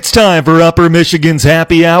It's time for Upper Michigan's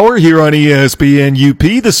Happy Hour here on ESPN UP.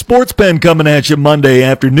 The SportsPen coming at you Monday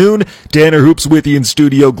afternoon. Tanner Hoops with you in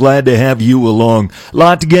studio. Glad to have you along.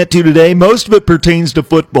 Lot to get to today. Most of it pertains to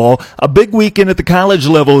football. A big weekend at the college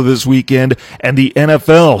level this weekend, and the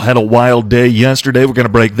NFL had a wild day yesterday. We're going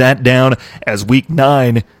to break that down as Week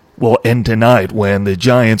 9 will end tonight when the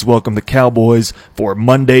Giants welcome the Cowboys for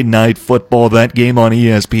Monday Night Football. That game on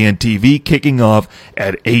ESPN TV kicking off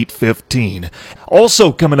at 8:15.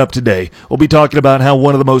 Also coming up today, we'll be talking about how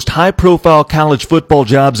one of the most high-profile college football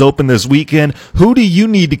jobs open this weekend. Who do you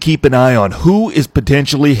need to keep an eye on? Who is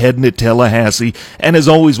potentially heading to Tallahassee? And as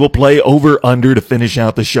always, we'll play over-under to finish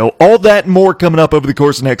out the show. All that and more coming up over the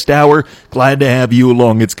course of the next hour. Glad to have you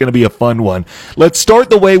along. It's going to be a fun one. Let's start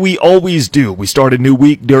the way we always do. We start a new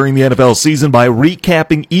week during the NFL season by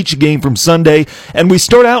recapping each game from Sunday, and we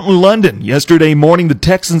start out in London. Yesterday morning, the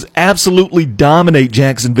Texans absolutely dominate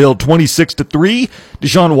Jacksonville 26-3.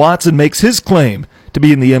 Deshaun Watson makes his claim to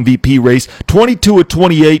be in the MVP race. 22 of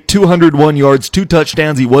 28, 201 yards, 2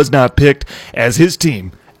 touchdowns. He was not picked as his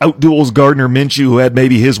team outduels Gardner Minshew, who had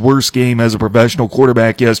maybe his worst game as a professional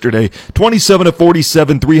quarterback yesterday. 27 of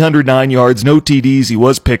 47, 309 yards, no TDs. He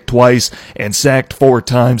was picked twice and sacked 4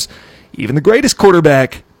 times. Even the greatest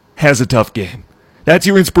quarterback has a tough game. That's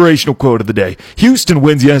your inspirational quote of the day. Houston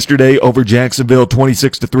wins yesterday over Jacksonville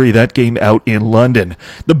 26-3. That game out in London.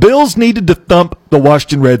 The Bills needed to thump the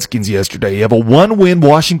Washington Redskins yesterday. You have a 1-win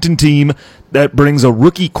Washington team that brings a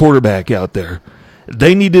rookie quarterback out there.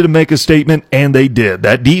 They needed to make a statement, and they did.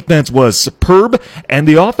 That defense was superb, and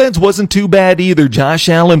the offense wasn't too bad either. Josh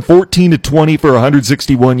Allen, 14 of 20 for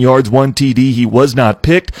 161 yards, 1 TD. He was not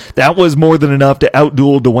picked. That was more than enough to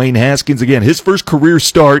outduel Dwayne Haskins. Again, his first career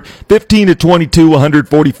start, 15 of 22,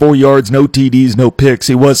 144 yards, no TDs, no picks.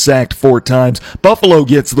 He was sacked 4 times. Buffalo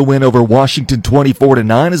gets the win over Washington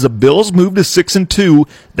 24-9 as the Bills move to 6-2.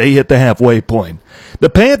 They hit the halfway point. The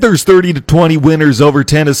Panthers 30-20 winners over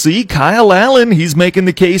Tennessee. Kyle Allen, he's making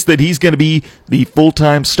the case that he's going to be the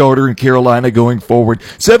full-time starter in Carolina going forward.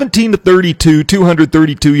 17-32,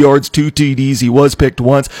 232 yards, 2 TDs. He was picked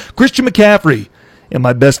once. Christian McCaffrey, and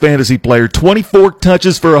my best fantasy player, 24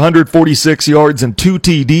 touches for 146 yards and 2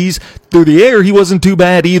 TDs. Through the air, he wasn't too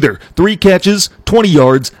bad either. 3 catches, 20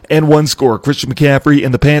 yards, and 1 score. Christian McCaffrey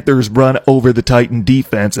and the Panthers run over the Titan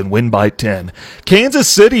defense and win by 10. Kansas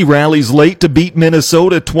City rallies late to beat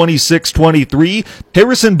Minnesota 26-23.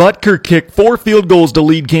 Harrison Butker kicked 4 field goals to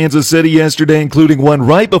lead Kansas City yesterday, including one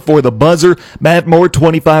right before the buzzer. Matt Moore,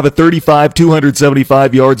 25 of 35,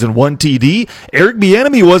 275 yards, and 1 TD. Eric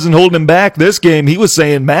Bieniemy wasn't holding him back this game. He was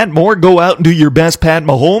saying, Matt Moore, go out and do your best, Pat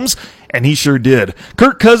Mahomes. And he sure did.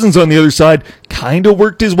 Kirk Cousins on the other side kind of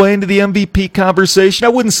worked his way into the MVP conversation. I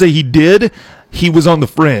wouldn't say he did. He was on the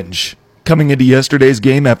fringe coming into yesterday's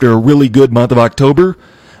game after a really good month of October.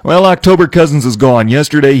 Well, October Cousins is gone.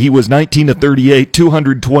 Yesterday he was 19 of 38,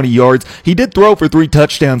 220 yards. He did throw for 3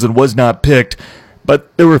 touchdowns and was not picked,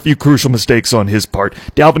 but there were a few crucial mistakes on his part.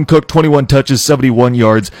 Dalvin Cook, 21 touches, 71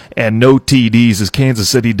 yards, and no TDs as Kansas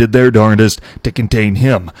City did their darndest to contain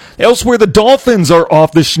him. Elsewhere, the Dolphins are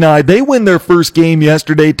off the schneid. They win their first game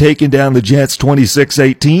yesterday, taking down the Jets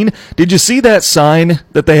 26-18. Did you see that sign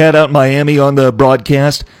that they had out in Miami on the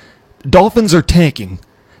broadcast? Dolphins are tanking.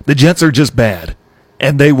 The Jets are just bad.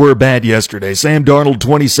 And they were bad yesterday. Sam Darnold,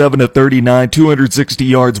 27 of 39, 260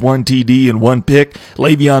 yards, 1 TD, and 1 pick.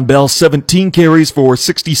 Le'Veon Bell, 17 carries for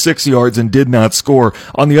 66 yards and did not score.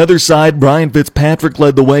 On the other side, Brian Fitzpatrick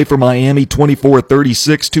led the way for Miami, 24 of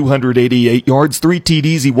 36, 288 yards, 3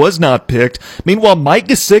 TDs. He was not picked. Meanwhile, Mike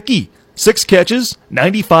Gesicki, 6 catches,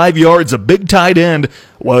 95 yards, a big tight end,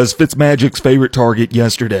 was Fitzmagic's favorite target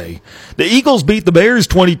yesterday. The Eagles beat the Bears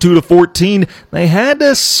 22-14. They had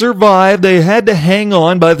to survive. They had to hang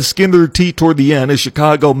on by the skin of their teeth toward the end as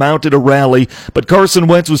Chicago mounted a rally. But Carson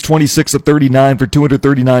Wentz was 26 of 39 for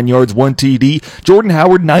 239 yards, 1 TD. Jordan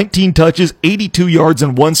Howard, 19 touches, 82 yards,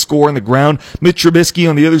 and 1 score on the ground. Mitch Trubisky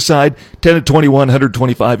on the other side, 10 of 21,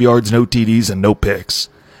 125 yards, no TDs, and no picks.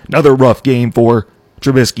 Another rough game for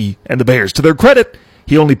Trubisky and the Bears. To their credit,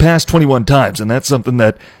 he only passed 21 times, and that's something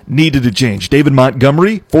that needed to change. David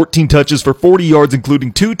Montgomery, 14 touches for 40 yards,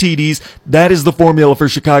 including 2 TDs. That is the formula for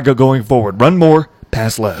Chicago going forward. Run more,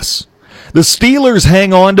 pass less. The Steelers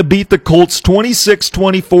hang on to beat the Colts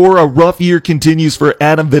 26-24. A rough year continues for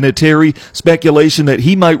Adam Vinatieri. Speculation that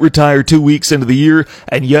he might retire 2 weeks into the year,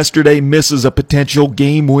 and yesterday misses a potential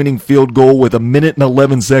game-winning field goal with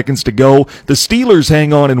 1:11 to go. The Steelers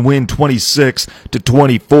hang on and win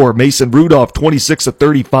 26-24. Mason Rudolph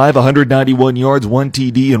 26-35, 191 yards, 1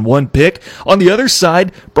 TD and 1 pick. On the other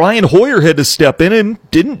side, Brian Hoyer had to step in and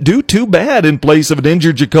didn't do too bad in place of an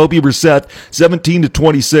injured Jacoby Brissett.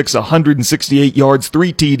 17-26, 168 yards,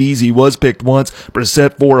 3 TDs. He was picked once.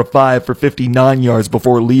 Brissett 4 of 5 for 59 yards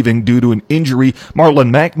before leaving due to an injury. Marlon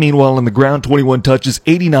Mack, meanwhile, on the ground, 21 touches,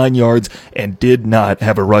 89 yards, and did not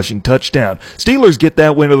have a rushing touchdown. Steelers get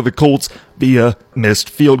that win over the Colts via missed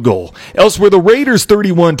field goal. Elsewhere, the Raiders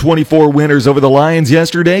 31-24 winners over the Lions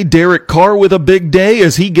yesterday. Derek Carr with a big day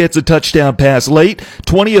as he gets a touchdown pass late.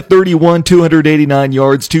 20 of 31, 289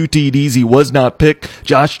 yards, 2 TDs. He was not picked.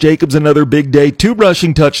 Josh Jacobs another big day. 2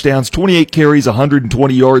 rushing touchdowns, 28 carries,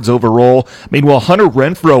 120 yards overall. Meanwhile, Hunter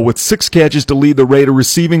Renfrow with 6 catches to lead the Raider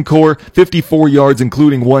receiving corps, 54 yards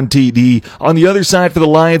including 1 TD. On the other side for the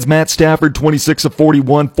Lions, Matt Stafford 26 of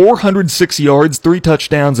 41, 406 yards, 3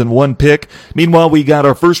 touchdowns and 1 pick. Meanwhile, we got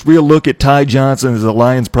our first real look at Ty Johnson as the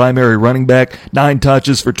Lions' primary running back. 9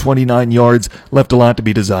 touches for 29 yards, left a lot to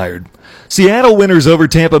be desired. Seattle winners over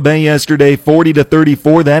Tampa Bay yesterday,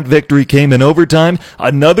 40-34. That victory came in overtime.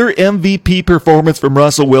 Another MVP performance from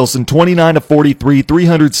Russell Wilson, 29 of 43,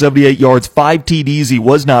 378 yards, 5 TDs. He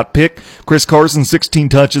was not picked. Chris Carson, 16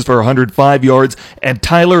 touches for 105 yards. And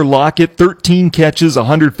Tyler Lockett, 13 catches,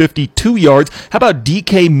 152 yards. How about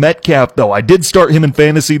DK Metcalf, though? I did start him in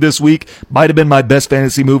fantasy this week. Might have been my best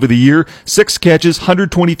fantasy move of the year. 6 catches,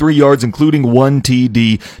 123 yards, including 1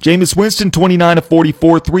 TD. Jameis Winston, 29 of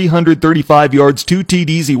 44, 335 yards, 2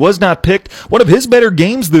 TDs. He was not picked. One of his better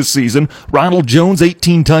games this season. Ronald Jones,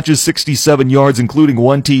 18 touches, 67 yards, including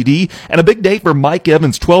 1 TD. And a big day for Mike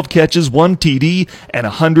Evans, 12 catches, 1 TD, and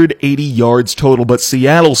 180 yards total. But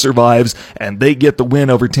Seattle survives, and they get the win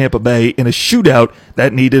over Tampa Bay in a shootout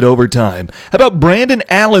that needed overtime. How about Brandon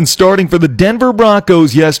Allen starting for the Denver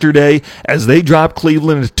Broncos yesterday as they dropped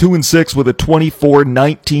Cleveland to 2-6 with a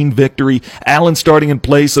 24-19 victory. Allen starting in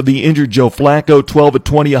place of the injured Joe Flacco, 12 of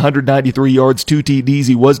 20, 193 yards, 2 TDs.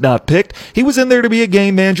 He was not picked. He was in there to be a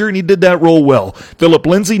game manager, and he did that role well. Phillip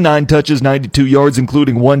Lindsay, 9 touches, 92 yards,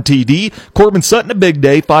 including 1 TD. Corbin Sutton, a big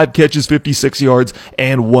day, 5 catches, 56 yards,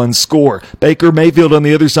 and 1 score. Baker Mayfield on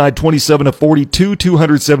the other side, 27 of 42,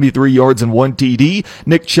 273 yards, and 1 TD.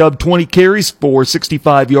 Nick Chubb, 20 carries for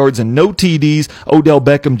 65 yards and no TDs. Odell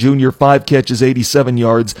Beckham Jr., 5 catches, 87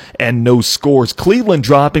 yards, and no scores. Cleveland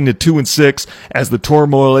dropping to 2-6 as the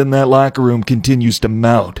turmoil in that locker room continues to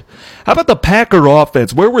mount. How about the Packer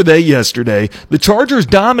offense? Where were they yesterday? The Chargers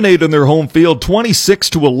dominated on their home field,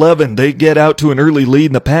 26-11. They get out to an early lead,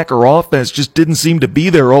 and the Packer offense just didn't seem to be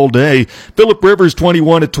there all day. Phillip Rivers,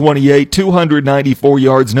 21 of 28, 294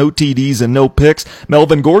 yards, no TDs and no picks.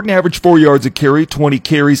 Melvin Gordon averaged 4 yards a carry, 20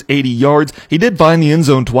 carries, 80 yards. He did find the end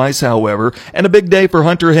zone twice, however. And a big day for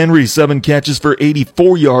Hunter Henry, 7 catches for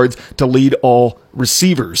 84 yards to lead all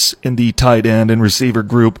receivers in the tight end and receiver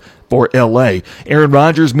group for L.A. Aaron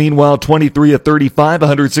Rodgers, meanwhile, 23 of 35,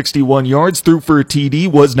 161 yards, threw for a TD,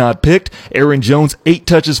 was not picked. Aaron Jones, 8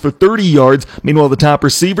 touches for 30 yards. Meanwhile, the top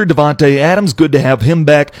receiver, Devontae Adams, good to have him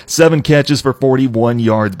back, 7 catches for 41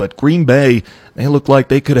 yards. But Green Bay, they look like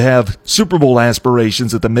they could have Super Bowl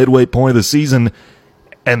aspirations at the midway point of the season,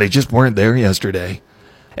 and they just weren't there yesterday.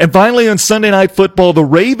 And finally, on Sunday Night Football, the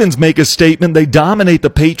Ravens make a statement. They dominate the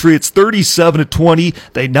Patriots 37-20.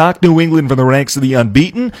 They knock New England from the ranks of the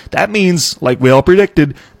unbeaten. That means, like we all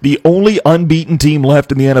predicted, the only unbeaten team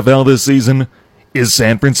left in the NFL this season is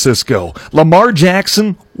San Francisco. Lamar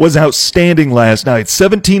Jackson was outstanding last night.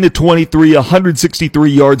 17-23,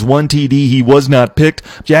 163 yards, 1 TD. He was not picked.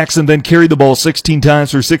 Jackson then carried the ball 16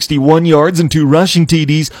 times for 61 yards and 2 rushing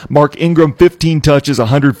TDs. Mark Ingram, 15 touches,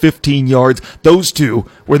 115 yards. Those two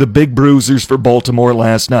were the big bruisers for Baltimore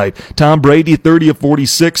last night. Tom Brady, 30 of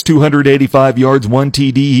 46, 285 yards, 1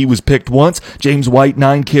 TD. He was picked once. James White,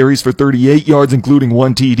 9 carries for 38 yards, including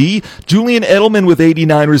 1 TD. Julian Edelman with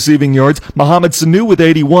 89 receiving yards. Mohamed Sanu with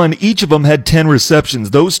 81. Each of them had 10 receptions.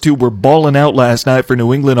 Those two were balling out last night for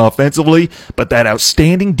New England offensively, but that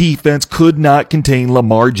outstanding defense could not contain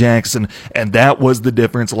Lamar Jackson, and that was the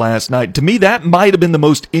difference last night. To me, that might have been the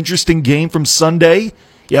most interesting game from Sunday.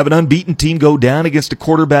 You have an unbeaten team go down against a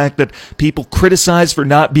quarterback that people criticize for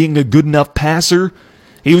not being a good enough passer.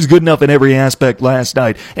 He was good enough in every aspect last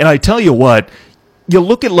night. And I tell you what, you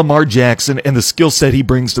look at Lamar Jackson and the skill set he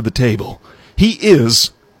brings to the table. He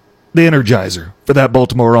is the energizer for that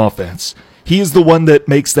Baltimore offense. He is the one that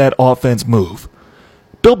makes that offense move.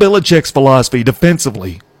 Bill Belichick's philosophy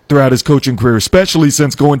defensively throughout his coaching career, especially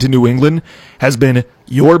since going to New England, has been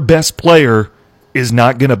your best player is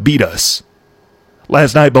not going to beat us.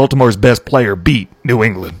 Last night, Baltimore's best player beat New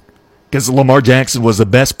England because Lamar Jackson was the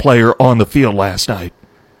best player on the field last night.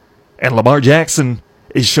 And Lamar Jackson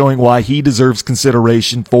is showing why he deserves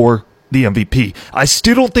consideration for the MVP. I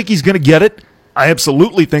still don't think he's going to get it. I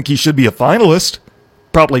absolutely think he should be a finalist.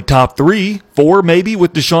 Probably top 3, 4 maybe,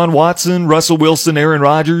 with Deshaun Watson, Russell Wilson, Aaron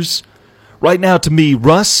Rodgers. Right now, to me,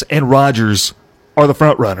 Russ and Rodgers are the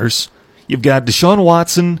front runners. You've got Deshaun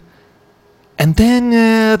Watson, and then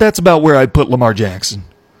that's about where I'd put Lamar Jackson.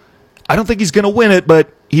 I don't think he's going to win it,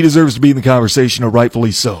 but he deserves to be in the conversation, or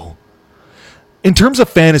rightfully so. In terms of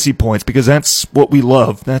fantasy points, because that's what we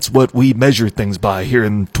love, that's what we measure things by here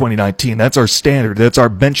in 2019. That's our standard. That's our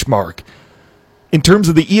benchmark. In terms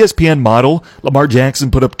of the ESPN model, Lamar Jackson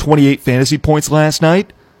put up 28 fantasy points last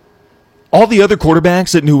night. All the other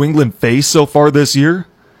quarterbacks that New England faced so far this year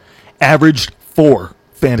averaged 4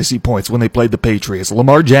 fantasy points when they played the Patriots.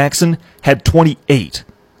 Lamar Jackson had 28.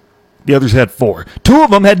 The others had 4. 2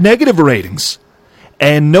 of them had negative ratings.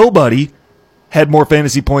 And nobody had more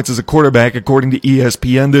fantasy points as a quarterback, according to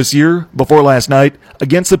ESPN this year, before last night,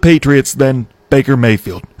 against the Patriots than Baker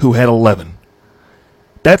Mayfield, who had 11.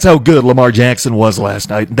 That's how good Lamar Jackson was last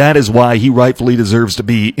night. That is why he rightfully deserves to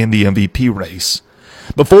be in the MVP race.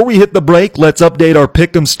 Before we hit the break, let's update our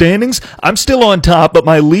pick'em standings. I'm still on top, but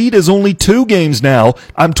my lead is only 2 games now.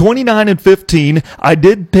 I'm 29-15. I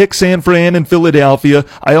did pick San Fran and Philadelphia.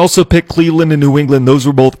 I also picked Cleveland and New England. Those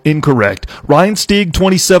were both incorrect. Ryan Stieg,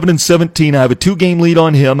 27-17. I have a 2-game lead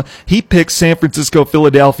on him. He picked San Francisco,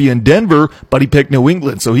 Philadelphia, and Denver, but he picked New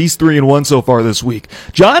England, so he's 3-1 so far this week.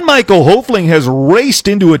 John Michael Hofling has raced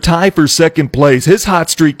into a tie for second place. His hot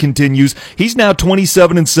streak continues. He's now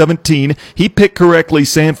 27-17. He picked correctly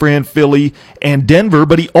San Fran, Philly, and Denver,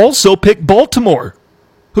 but he also picked Baltimore.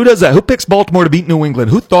 Who does that? Who picks Baltimore to beat New England?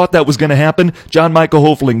 Who thought that was going to happen? John Michael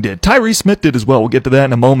Hofling did. Tyree Smith did as well. We'll get to that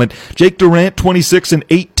in a moment. Jake Durant,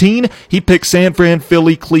 26-18. He picked San Fran,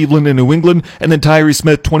 Philly, Cleveland, and New England. And then Tyree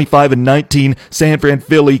Smith, 25-19. San Fran,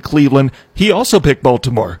 Philly, Cleveland. He also picked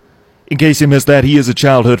Baltimore. In case you missed that, he is a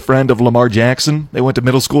childhood friend of Lamar Jackson. They went to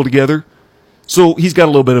middle school together. So he's got a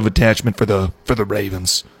little bit of attachment for the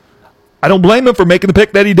Ravens. I don't blame him for making the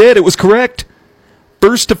pick that he did. It was correct.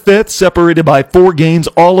 1st to 5th, separated by 4 games.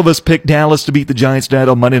 All of us picked Dallas to beat the Giants tonight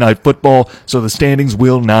on Monday Night Football, so the standings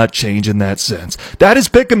will not change in that sense. That is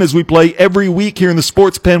Pick'em as we play every week here in the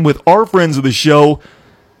Sports Pen with our friends of the show.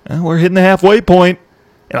 We're hitting the halfway point,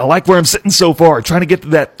 and I like where I'm sitting so far, trying to get to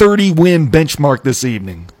that 30-win benchmark this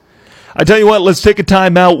evening. I tell you what, let's take a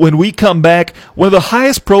time out. When we come back, one of the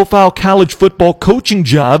highest-profile college football coaching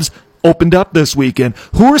jobs opened up this weekend.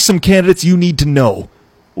 Who are some candidates you need to know?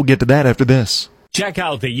 We'll get to that after this. Check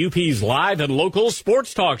out the UP's live and local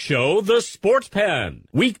sports talk show, The Sports Pen.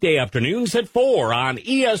 Weekday afternoons at 4 on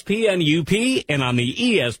ESPN UP and on the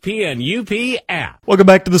ESPN UP app. Welcome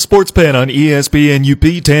back to The Sports Pen on ESPN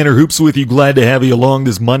UP. Tanner Hoops with you. Glad to have you along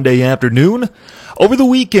this Monday afternoon. Over the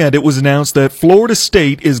weekend, it was announced that Florida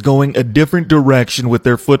State is going a different direction with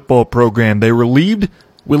their football program. They relieved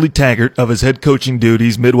Willie Taggart of his head coaching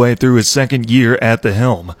duties midway through his 2nd year at the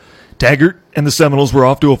helm. Taggart and the Seminoles were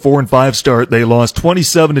off to a 4-5 start. They lost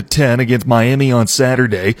 27-10 against Miami on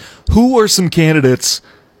Saturday. Who are some candidates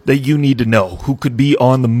that you need to know who could be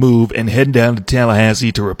on the move and head down to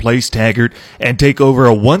Tallahassee to replace Taggart and take over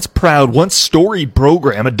a once proud, once storied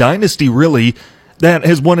program, a dynasty really, that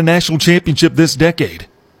has won a national championship this decade?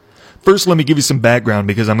 First, let me give you some background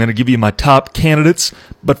because I'm going to give you my top candidates.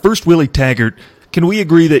 But first, Willie Taggart. Can we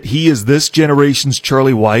agree that he is this generation's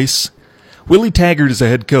Charlie Weiss? Willie Taggart is a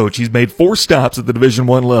head coach. He's made 4 stops at the Division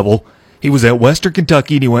I level. He was at Western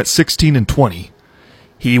Kentucky, and he went 16-20.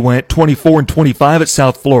 He went 24-25 at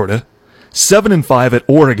South Florida, 7-5 at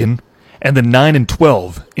Oregon, and then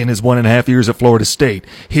 9-12 in his 1.5 years at Florida State.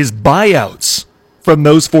 His buyouts from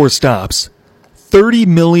those 4 stops,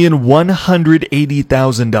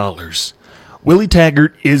 $30,180,000. Willie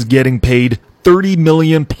Taggart is getting paid $30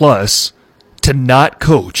 million plus to not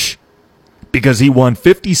coach because he won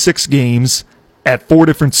 56 games at 4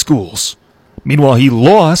 different schools. Meanwhile, he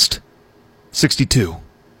lost 62.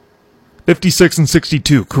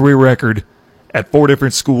 56-62 career record at 4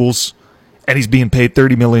 different schools, and he's being paid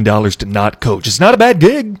 $30 million to not coach. It's not a bad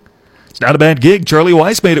gig. It's not a bad gig. Charlie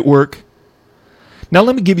Weiss made it work. Now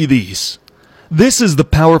let me give you these. This is the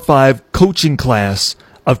Power 5 coaching class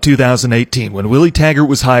of 2018. When Willie Taggart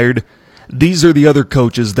was hired, these are the other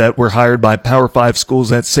coaches that were hired by Power 5 schools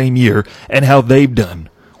that same year and how they've done,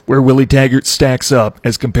 where Willie Taggart stacks up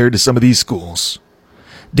as compared to some of these schools.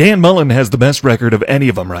 Dan Mullen has the best record of any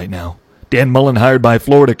of them right now. Dan Mullen, hired by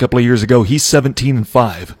Florida a couple of years ago, he's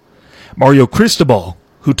 17-5. Mario Cristobal,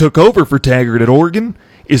 who took over for Taggart at Oregon,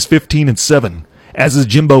 is 15-7, as is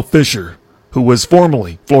Jimbo Fisher, who was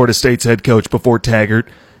formerly Florida State's head coach before Taggart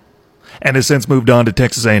and has since moved on to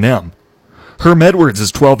Texas A&M. Herm Edwards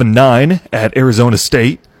is 12-9 at Arizona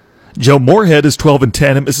State. Joe Moorhead is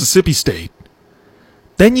 12-10 at Mississippi State.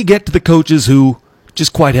 Then you get to the coaches who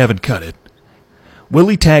just quite haven't cut it.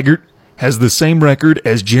 Willie Taggart has the same record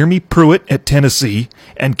as Jeremy Pruitt at Tennessee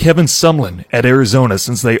and Kevin Sumlin at Arizona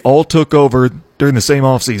since they all took over during the same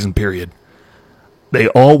offseason period. They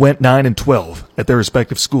all went 9-12 at their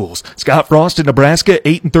respective schools. Scott Frost at Nebraska,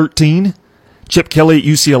 8-13. Chip Kelly at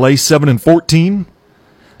UCLA, 7-14.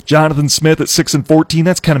 Jonathan Smith at 6-14.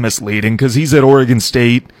 That's kind of misleading because he's at Oregon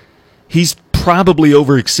State. He's probably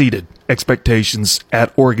overexceeded expectations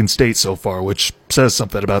at Oregon State so far, which says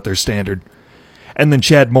something about their standard. And then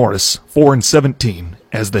Chad Morris, 4-17,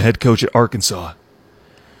 as the head coach at Arkansas.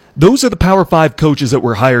 Those are the Power 5 coaches that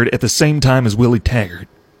were hired at the same time as Willie Taggart.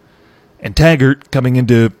 And Taggart coming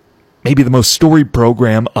into maybe the most storied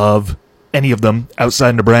program of any of them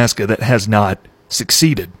outside Nebraska that has not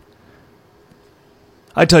succeeded.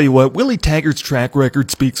 I tell you what, Willie Taggart's track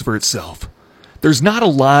record speaks for itself. There's not a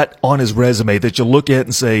lot on his resume that you look at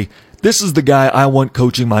and say, this is the guy I want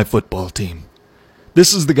coaching my football team.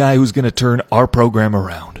 This is the guy who's going to turn our program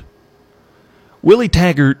around. Willie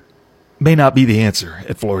Taggart may not be the answer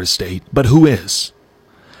at Florida State, but who is?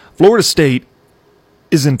 Florida State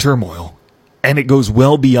is in turmoil, and it goes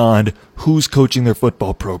well beyond who's coaching their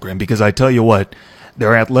football program, because I tell you what,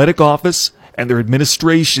 their athletic office and their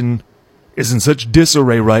administration is in such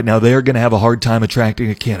disarray right now, they are going to have a hard time attracting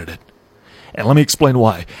a candidate. And let me explain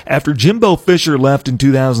why. After Jimbo Fisher left in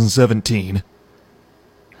 2017,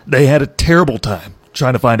 they had a terrible time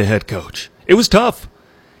trying to find a head coach. It was tough.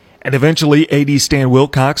 And eventually, A.D. Stan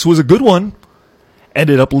Wilcox, who was a good one,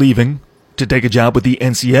 ended up leaving to take a job with the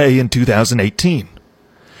NCAA in 2018.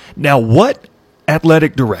 Now, what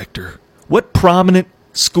athletic director, what prominent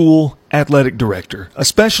school athletic director,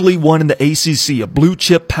 especially one in the ACC, a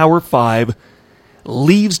blue-chip Power 5,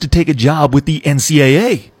 leaves to take a job with the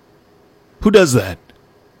NCAA? Who does that?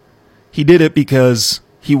 He did it because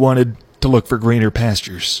he wanted to look for greener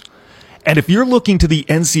pastures. And if you're looking to the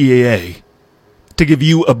NCAA to give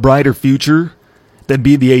you a brighter future than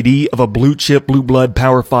being the AD of a blue-chip, blue-blood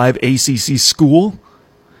Power 5 ACC school,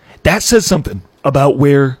 that says something about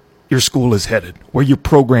where your school is headed, where your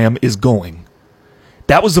program is going.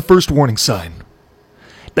 That was the first warning sign.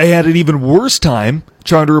 They had an even worse time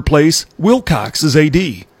trying to replace Wilcox as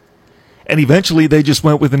AD. And eventually they just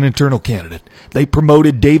went with an internal candidate. They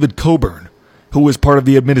promoted David Coburn, who was part of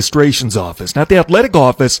the administration's office. Not the athletic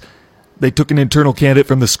office. They took an internal candidate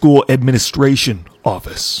from the school administration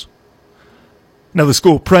office. Now the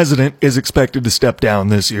school president is expected to step down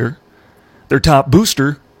this year. Their top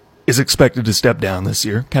booster is expected to step down this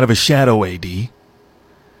year, kind of a shadow AD.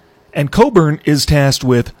 And Coburn is tasked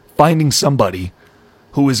with finding somebody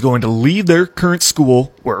who is going to leave their current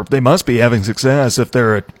school, where they must be having success if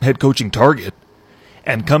they're a head coaching target,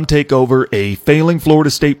 and come take over a failing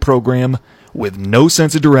Florida State program with no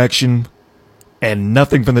sense of direction and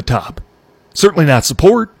nothing from the top. Certainly not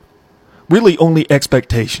support, really only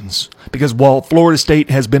expectations. Because while Florida State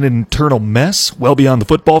has been an internal mess well beyond the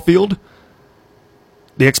football field,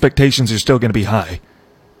 the expectations are still going to be high.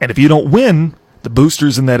 And if you don't win, the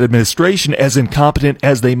boosters in that administration, as incompetent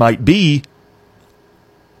as they might be,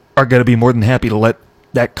 are going to be more than happy to let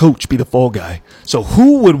that coach be the fall guy. So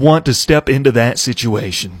who would want to step into that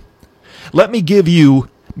situation? Let me give you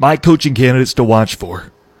my coaching candidates to watch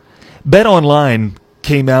for. BetOnline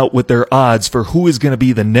came out with their odds for who is going to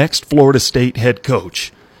be the next Florida State head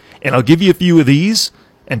coach. And I'll give you a few of these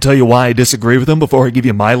and tell you why I disagree with them before I give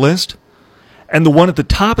you my list. And the one at the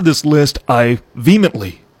top of this list I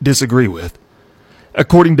vehemently disagree with.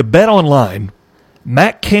 According to BetOnline,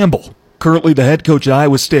 Matt Campbell, currently the head coach at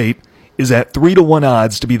Iowa State, is at 3-1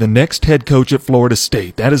 odds to be the next head coach at Florida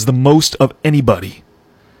State. That is the most of anybody.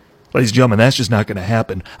 Ladies and gentlemen, that's just not going to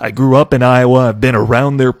happen. I grew up in Iowa. I've been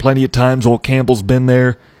around there plenty of times. Old Campbell's been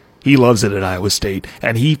there. He loves it at Iowa State,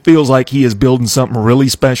 and he feels like he is building something really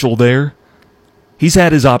special there. He's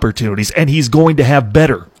had his opportunities, and he's going to have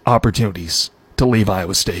better opportunities to leave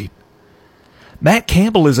Iowa State. Matt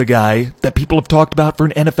Campbell is a guy that people have talked about for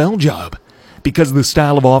an NFL job because of the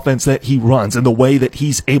style of offense that he runs and the way that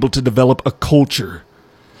he's able to develop a culture.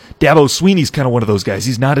 Dabo Swinney's kind of one of those guys.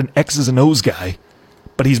 He's not an X's and O's guy,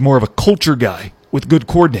 but he's more of a culture guy with good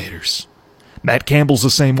coordinators. Matt Campbell's the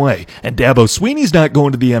same way. And Dabo Swinney's not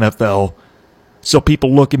going to the NFL So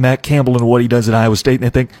people look at Matt Campbell and what he does at Iowa State, and they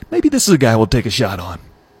think, maybe this is a guy we'll take a shot on.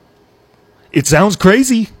 It sounds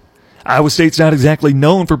crazy. Iowa State's not exactly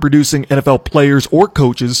known for producing NFL players or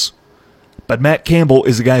coaches, but Matt Campbell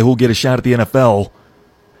is a guy who will get a shot at the NFL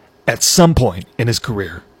at some point in his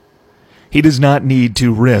career. He does not need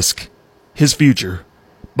to risk his future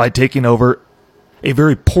by taking over a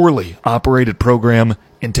very poorly operated program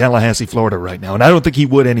in Tallahassee, Florida right now, and I don't think he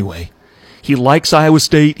would anyway. He likes Iowa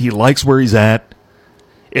State. He likes where he's at.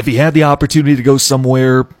 If he had the opportunity to go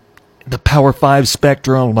somewhere in the Power 5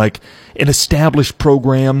 spectrum, like an established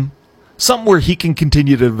program, something where he can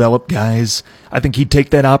continue to develop guys, I think he'd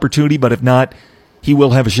take that opportunity, but if not, he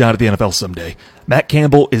will have a shot at the NFL someday. Matt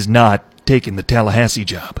Campbell is not taking the Tallahassee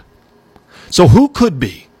job. So who could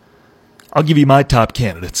be? I'll give you my top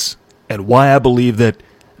candidates and why I believe that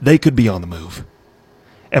they could be on the move.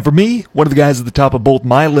 And for me, one of the guys at the top of both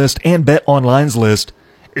my list and Bet Online's list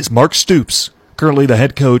is Mark Stoops, currently the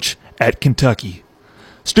head coach at Kentucky.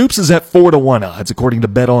 Stoops is at 4-1 odds, according to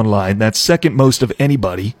Bet Online. That's second most of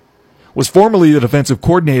anybody. Was formerly the defensive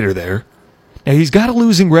coordinator there. Now, he's got a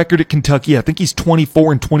losing record at Kentucky. I think he's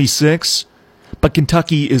 24-26. But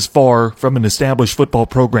Kentucky is far from an established football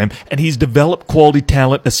program, and he's developed quality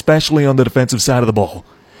talent, especially on the defensive side of the ball.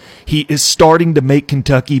 He is starting to make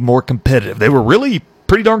Kentucky more competitive. They were really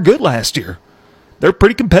pretty darn good last year. They were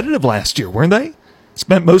pretty competitive last year, weren't they?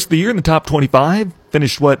 Spent most of the year in the top 25.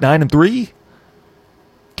 Finished, 9-3?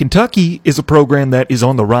 Kentucky is a program that is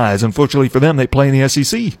on the rise. Unfortunately for them, they play in the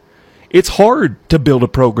SEC. It's hard to build a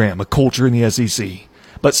program, a culture in the SEC.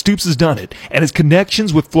 But Stoops has done it. And his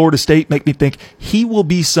connections with Florida State make me think he will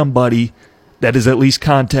be somebody that is at least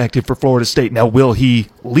contacted for Florida State. Now, will he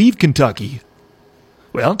leave Kentucky?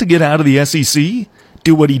 Well, to get out of the SEC,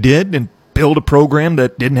 do what he did, and build a program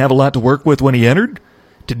that didn't have a lot to work with when he entered?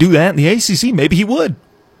 To do that in the ACC, maybe he would.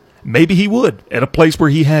 Maybe he would, at a place where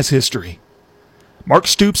he has history. Mark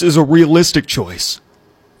Stoops is a realistic choice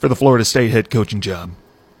for the Florida State head coaching job.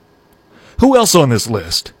 Who else on this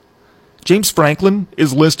list? James Franklin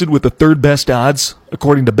is listed with the third best odds,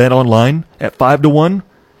 according to Bet Online, at 5-1.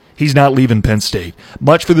 He's not leaving Penn State.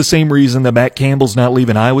 Much for the same reason that Matt Campbell's not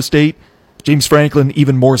leaving Iowa State, James Franklin,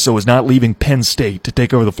 even more so, is not leaving Penn State to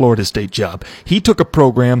take over the Florida State job. He took a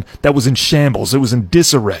program that was in shambles. It was in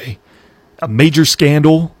disarray. A major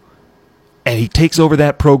scandal. And he takes over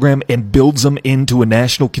that program and builds them into a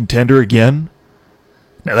national contender again.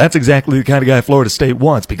 Now, that's exactly the kind of guy Florida State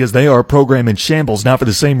wants, because they are a program in shambles, not for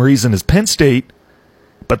the same reason as Penn State,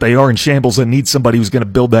 but they are in shambles and need somebody who's going to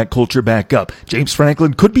build that culture back up. James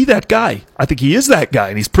Franklin could be that guy. I think he is that guy,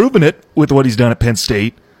 and he's proven it with what he's done at Penn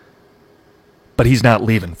State. But he's not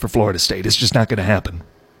leaving for Florida State. It's just not going to happen.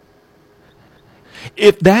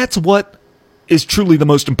 If that's what is truly the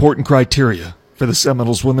most important criteria for the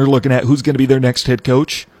Seminoles when they're looking at who's going to be their next head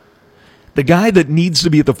coach, the guy that needs to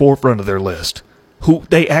be at the forefront of their list, who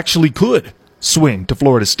they actually could swing to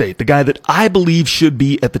Florida State, the guy that I believe should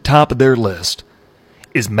be at the top of their list,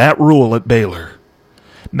 is Matt Rule at Baylor.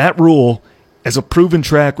 Matt Rule has a proven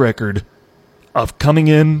track record of coming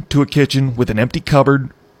into a kitchen with an empty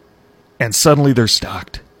cupboard, and suddenly they're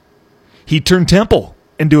stocked. He turned Temple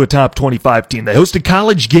into a top 25 team. They hosted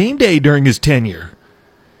College Game Day during his tenure.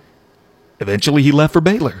 Eventually he left for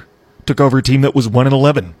Baylor. Took over a team that was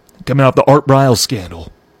 1-11, coming off the Art Briles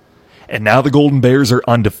scandal. And now the Golden Bears are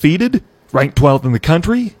undefeated, ranked 12th in the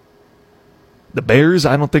country. The Bears,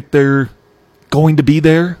 I don't think they're going to be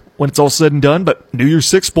there when it's all said and done, but New Year's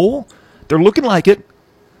Six Bowl, they're looking like it.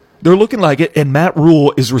 They're looking like it, and Matt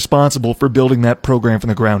Rule is responsible for building that program from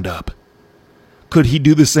the ground up. Could he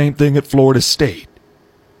do the same thing at Florida State?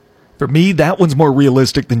 For me, that one's more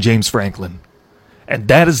realistic than James Franklin. And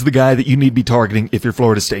that is the guy that you need to be targeting if you're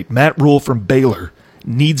Florida State. Matt Rule from Baylor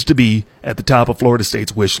needs to be at the top of Florida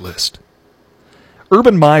State's wish list.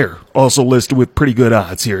 Urban Meyer also listed with pretty good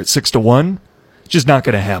odds here at 6-1. Just not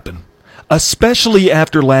going to happen. Especially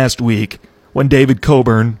after last week when David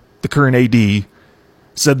Coburn, the current AD,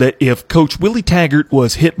 said that if Coach Willie Taggart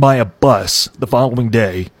was hit by a bus the following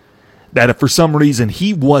day, that if for some reason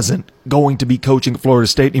he wasn't going to be coaching at Florida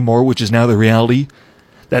State anymore, which is now the reality,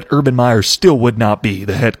 that Urban Meyer still would not be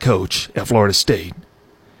the head coach at Florida State.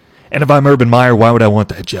 And if I'm Urban Meyer, why would I want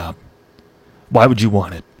that job? Why would you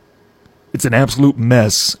want it? It's an absolute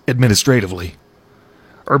mess administratively.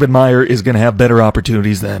 Urban Meyer is going to have better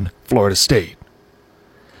opportunities than Florida State.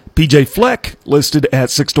 PJ Fleck listed at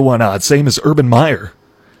 6-1 odds, same as Urban Meyer.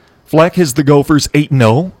 Fleck has the Gophers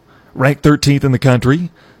 8-0, ranked 13th in the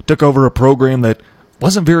country, took over a program that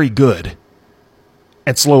wasn't very good.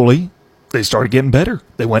 And slowly, they started getting better.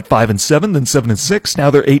 They went 5-7, then 7-6, now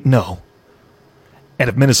they're 8-0. And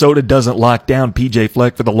if Minnesota doesn't lock down P.J.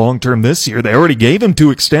 Fleck for the long term this year, they already gave him 2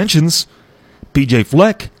 extensions. P.J.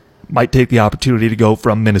 Fleck might take the opportunity to go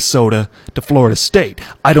from Minnesota to Florida State.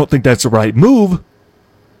 I don't think that's the right move,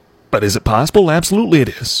 but is it possible? Absolutely it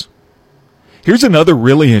is. Here's another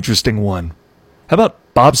really interesting one. How about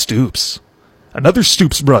Bob Stoops? Another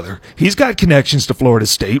Stoops brother. He's got connections to Florida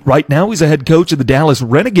State. Right now he's a head coach of the Dallas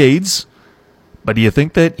Renegades. But do you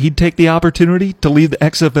think that he'd take the opportunity to leave the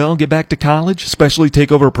XFL and get back to college, especially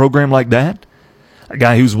take over a program like that? A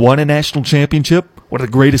guy who's won a national championship, one of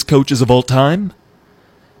the greatest coaches of all time?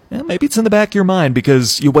 Yeah, maybe it's in the back of your mind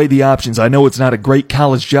because you weigh the options. I know it's not a great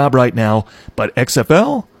college job right now, but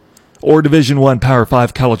XFL or Division I Power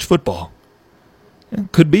 5 college football?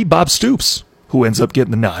 It could be Bob Stoops who ends up getting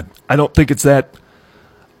the nod. I don't think it's that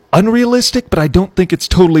unrealistic, but I don't think it's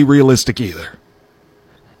totally realistic either.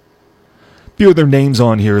 A few of their names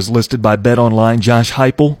on here is listed by BetOnline. Josh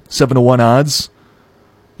Heupel, 7-1 odds.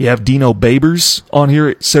 You have Dino Babers on here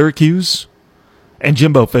at Syracuse. And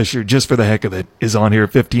Jimbo Fisher, just for the heck of it, is on here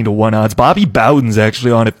at 15-1 odds. Bobby Bowden's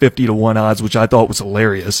actually on at 50-1 odds, which I thought was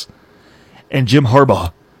hilarious. And Jim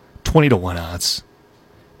Harbaugh, 20-1 odds.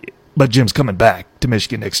 But Jim's coming back to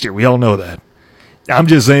Michigan next year. We all know that. I'm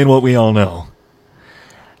just saying what we all know.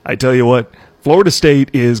 I tell you what, Florida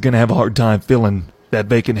State is going to have a hard time filling that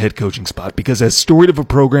vacant head coaching spot because as storied of a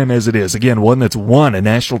program as it is, again, one that's won a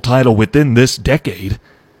national title within this decade,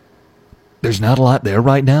 there's not a lot there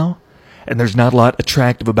right now. And there's not a lot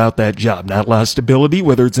attractive about that job. Not a lot of stability,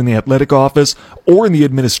 whether it's in the athletic office or in the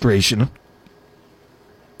administration.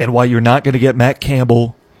 And while you're not going to get Matt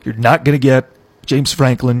Campbell, you're not going to get James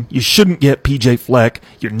Franklin, you shouldn't get P.J. Fleck,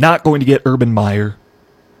 you're not going to get Urban Meyer.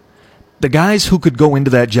 The guys who could go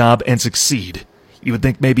into that job and succeed, you would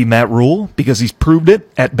think maybe Matt Rule, because he's proved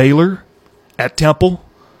it at Baylor, at Temple,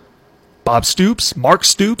 Bob Stoops, Mark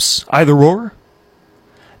Stoops, either or.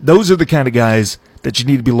 Those are the kind of guys that you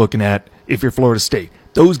need to be looking at if you're Florida State.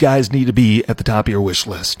 Those guys need to be at the top of your wish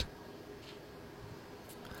list.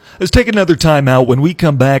 Let's take another time out. When we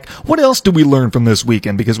come back, what else did we learn from this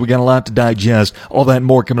weekend? Because we got a lot to digest. All that and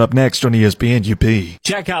more coming up next on ESPN UP.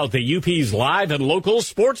 Check out the UP's live and local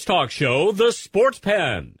sports talk show, The Sports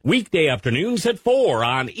Pen. Weekday afternoons at 4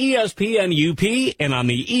 on ESPN UP and on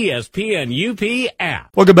the ESPN UP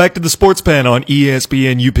app. Welcome back to the Sports Pen on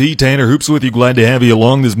ESPN UP. Tanner Hoops with you. Glad to have you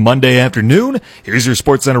along this Monday afternoon. Here's your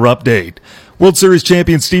Sports Center update. World Series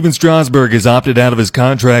champion Steven Strasburg has opted out of his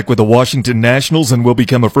contract with the Washington Nationals and will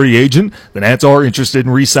become a free agent. The Nats are interested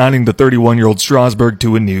in re-signing the 31-year-old Strasburg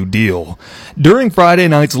to a new deal. During Friday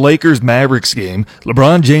night's Lakers-Mavericks game,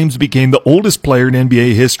 LeBron James became the oldest player in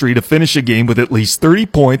NBA history to finish a game with at least 30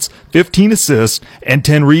 points, 15 assists, and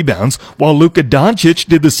 10 rebounds, while Luka Doncic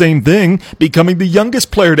did the same thing, becoming the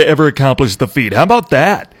youngest player to ever accomplish the feat. How about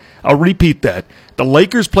that? I'll repeat that. The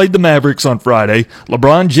Lakers played the Mavericks on Friday.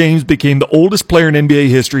 LeBron James became the oldest player in NBA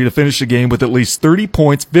history to finish a game with at least 30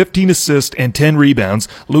 points, 15 assists, and 10 rebounds.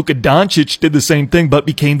 Luka Doncic did the same thing, but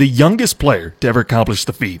became the youngest player to ever accomplish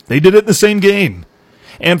the feat. They did it in the same game.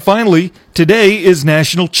 And finally, today is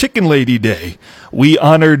National Chicken Lady Day. We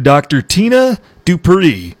honored Dr. Tina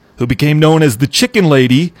Dupree, who became known as the Chicken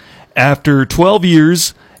Lady after 12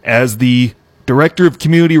 years as the Director of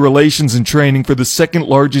Community Relations and Training for the second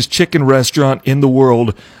largest chicken restaurant in the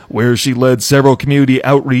world, where she led several community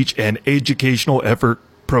outreach and educational effort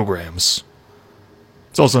programs.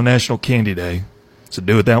 It's also National Candy Day, so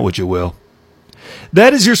do with that what you will.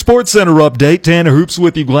 That is your Sports Center update. Tanner Hoops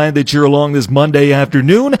with you. Glad that you're along this Monday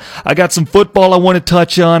afternoon. I got some football I want to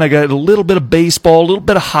touch on. I got a little bit of baseball, a little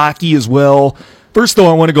bit of hockey as well. First,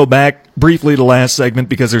 though, I want to go back briefly to last segment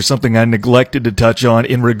because there's something I neglected to touch on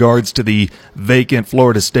in regards to the vacant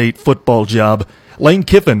Florida State football job. Lane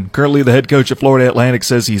Kiffin, currently the head coach of Florida Atlantic,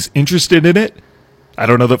 says he's interested in it. I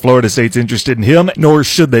don't know that Florida State's interested in him, nor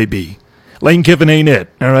should they be. Lane Kiffin ain't it,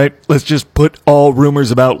 all right? Let's just put all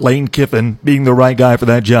rumors about Lane Kiffin being the right guy for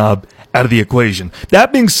that job out of the equation.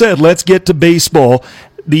 That being said, let's get to baseball.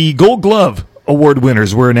 The Gold Glove Award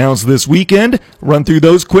winners were announced this weekend. Run through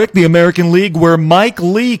those quick. The American League, where Mike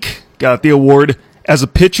Leake got the award as a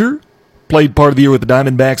pitcher. Played part of the year with the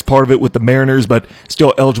Diamondbacks, part of it with the Mariners, but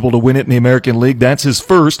still eligible to win it in the American League. That's his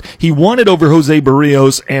first. He won it over Jose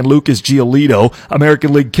Barrios and Lucas Giolito.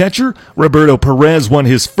 American League catcher Roberto Perez won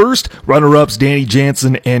his first. Runner-ups Danny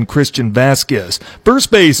Jansen and Christian Vasquez.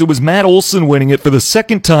 First base, it was Matt Olson winning it for the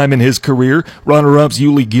second time in his career. Runner-ups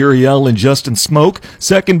Yuli Gurriel and Justin Smoke.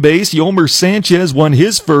 Second base, Yomer Sanchez won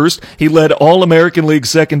his first. He led all American League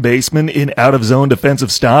second basemen in out-of-zone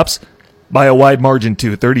defensive stops. by a wide margin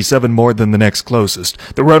too, 37 more than the next closest.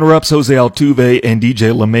 The runner-ups, Jose Altuve and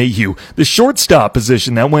DJ LeMahieu. The shortstop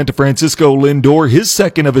position, that went to Francisco Lindor, his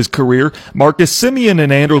second of his career. Marcus Semien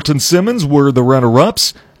and Andrelton Simmons were the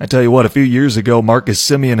runner-ups. I tell you what, a few years ago, Marcus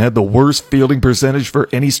Semien had the worst fielding percentage for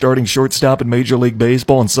any starting shortstop in Major League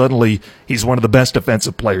Baseball, and suddenly he's one of the best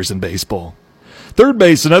defensive players in baseball. Third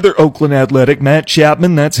base, another Oakland Athletic, Matt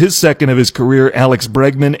Chapman, that's his second of his career. Alex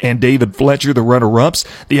Bregman and David Fletcher, the runner-ups.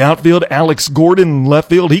 The outfield, Alex Gordon in left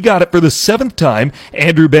field, he got it for the seventh time.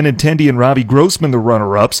 Andrew Benintendi and Robbie Grossman, the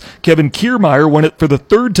runner-ups. Kevin Kiermaier won it for the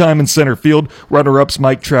third time in center field. Runner-ups,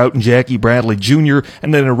 Mike Trout and Jackie Bradley Jr.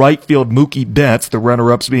 And then in right field, Mookie Betts, the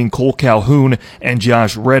runner-ups being Cole Calhoun and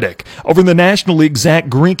Josh Reddick. Over in the National League, Zach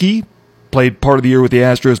Greinke, played part of the year with the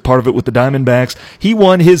Astros, part of it with the Diamondbacks. He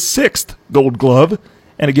won his sixth Gold Glove,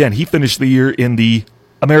 and again, he finished the year in the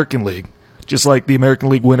American League, just like the American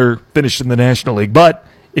League winner finished in the National League, but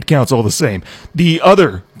it counts all the same. The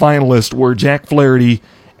other finalists were Jack Flaherty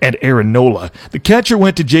and Aaron Nola. The catcher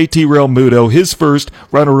went to JT Realmuto, his first.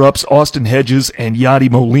 Runner-ups, Austin Hedges and Yadi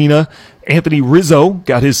Molina. Anthony Rizzo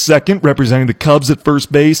got his second, representing the Cubs at first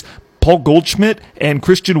base. Paul Goldschmidt and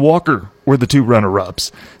Christian Walker were the two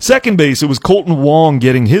runner-ups. Second base, it was Colton Wong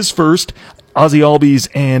getting his first. Ozzie Albies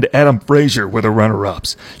and Adam Frazier were the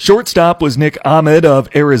runner-ups. Shortstop was Nick Ahmed of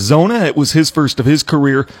Arizona. It was his first of his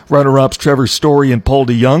career. Runner-ups, Trevor Story and Paul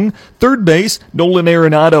DeYoung. Third base, Nolan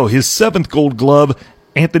Arenado, his seventh Gold Glove.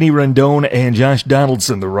 Anthony Rendon and Josh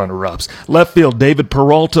Donaldson, the runner-ups. Left field, David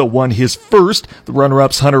Peralta won his first. The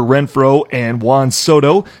runner-ups, Hunter Renfroe and Juan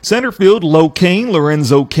Soto. Center field,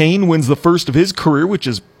 Lorenzo Cain wins the first of his career, which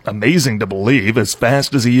is amazing to believe. As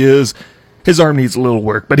fast as he is, his arm needs a little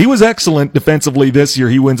work, but he was excellent defensively this year.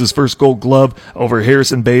 He wins his first Gold Glove over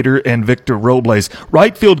Harrison Bader and Victor Robles.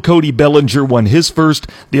 Right field, Cody Bellinger won his first.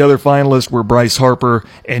 The other finalists were Bryce Harper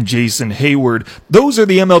and Jason Hayward. Those are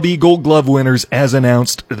the MLB Gold Glove winners as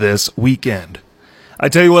announced this weekend. I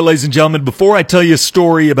tell you what, ladies and gentlemen, before I tell you a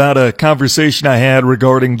story about a conversation I had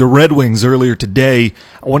regarding the Red Wings earlier today,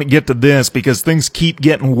 I want to get to this because things keep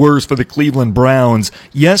getting worse for the Cleveland Browns.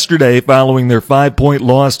 Yesterday, following their 5-point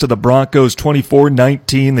loss to the Broncos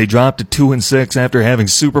 24-19, they dropped to 2-6 after having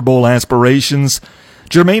Super Bowl aspirations.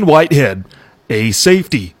 Jermaine Whitehead, a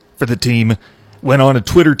safety for the team, went on a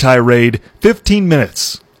Twitter tirade 15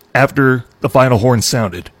 minutes after the final horn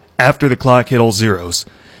sounded, after the clock hit all zeros.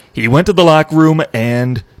 He went to the locker room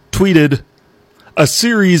and tweeted a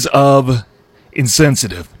series of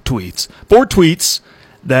insensitive tweets. 4 tweets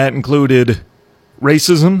that included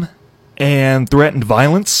racism and threatened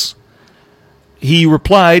violence. He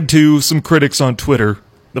replied to some critics on Twitter.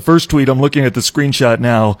 The first tweet, I'm looking at the screenshot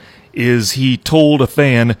now, is he told a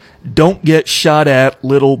fan, "Don't get shot at,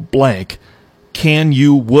 little blank. Can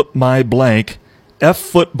you whoop my blank? F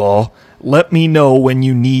football. Let me know when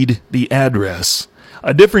you need the address."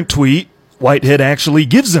 A different tweet, Whitehead actually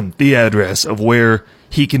gives him the address of where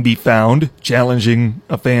he can be found, challenging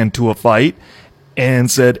a fan to a fight, and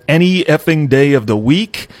said, "Any effing day of the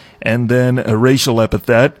week," and then a racial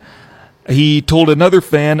epithet. He told another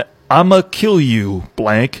fan, "I'ma kill you,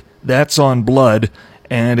 blank. That's on blood."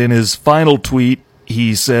 And in his final tweet,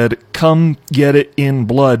 he said, "Come get it in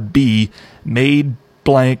blood, B. Made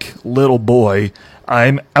blank little boy.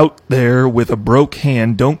 I'm out there with a broke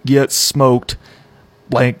hand. Don't get smoked.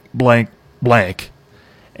 Blank, blank, blank."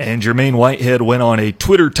 And Jermaine Whitehead went on a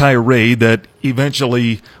Twitter tirade that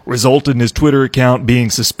eventually resulted in his Twitter account being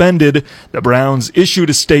suspended. The Browns issued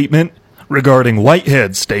a statement regarding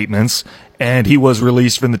Whitehead's statements, and he was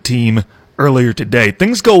released from the team earlier today.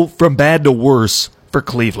 Things go from bad to worse for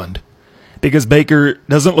Cleveland because Baker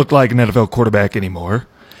doesn't look like an NFL quarterback anymore.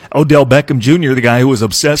 Odell Beckham Jr., the guy who was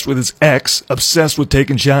obsessed with his ex, obsessed with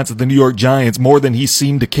taking shots at the New York Giants more than he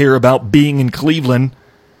seemed to care about being in Cleveland.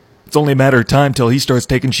 It's only a matter of time till he starts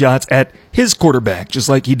taking shots at his quarterback, just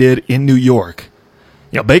like he did in New York.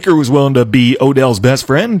 You know, Baker was willing to be Odell's best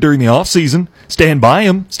friend during the offseason, stand by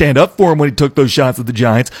him, stand up for him when he took those shots at the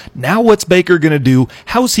Giants. Now what's Baker going to do?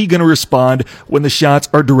 How's he going to respond when the shots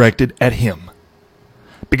are directed at him?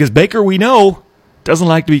 Because Baker, we know, doesn't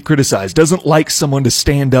like to be criticized, doesn't like someone to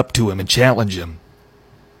stand up to him and challenge him.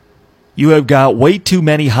 You have got way too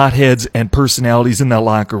many hotheads and personalities in that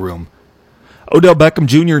locker room. Odell Beckham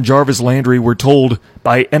Jr. and Jarvis Landry were told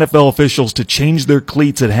by NFL officials to change their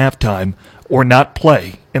cleats at halftime or not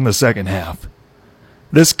play in the second half.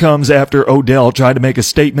 This comes after Odell tried to make a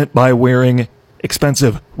statement by wearing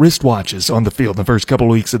expensive wristwatches on the field in the first couple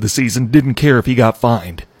of weeks of the season, didn't care if he got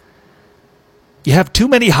fined. You have too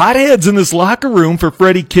many hotheads in this locker room for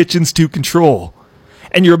Freddie Kitchens to control.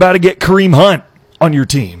 And you're about to get Kareem Hunt on your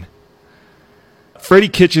team. Freddie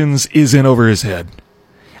Kitchens is in over his head.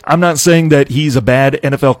 I'm not saying that he's a bad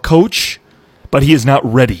NFL coach, but he is not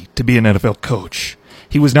ready to be an NFL coach.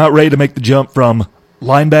 He was not ready to make the jump from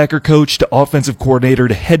linebacker coach to offensive coordinator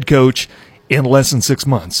to head coach in less than 6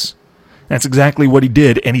 months. That's exactly what he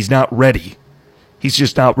did, and he's not ready. He's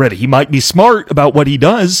just not ready. He might be smart about what he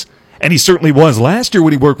does, and he certainly was last year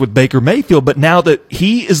when he worked with Baker Mayfield, but now that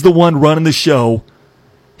he is the one running the show,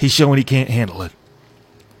 he's showing he can't handle it.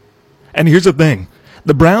 And here's the thing.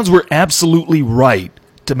 The Browns were absolutely right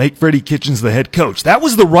to make Freddie Kitchens the head coach. That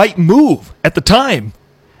was the right move at the time.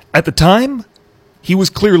 At the time, he was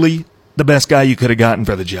clearly the best guy you could have gotten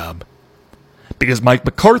for the job. Because Mike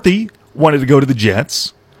McCarthy wanted to go to the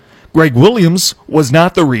Jets. Greg Williams was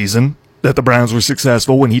not the reason that the Browns were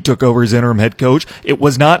successful when he took over as interim head coach. It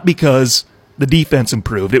was not because the defense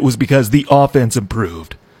improved. It was because the offense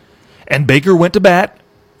improved. And Baker went to bat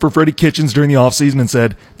for Freddie Kitchens during the offseason and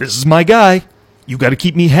said, "This is my guy. You got to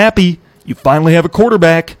keep me happy. You finally have a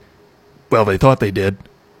quarterback." Well, they thought they did.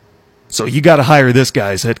 So you got to hire this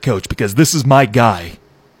guy as head coach because this is my guy.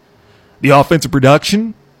 The offensive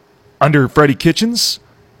production under Freddie Kitchens,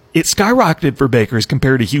 it skyrocketed for Baker as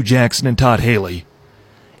compared to Hugh Jackson and Todd Haley.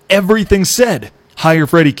 Everything said, hire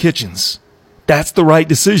Freddie Kitchens. That's the right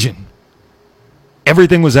decision.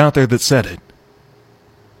 Everything was out there that said it.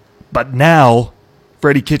 But now,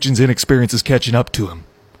 Freddie Kitchens' inexperience is catching up to him.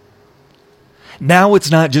 Now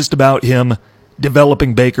it's not just about him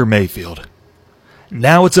developing Baker Mayfield.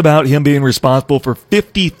 Now it's about him being responsible for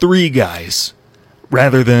 53 guys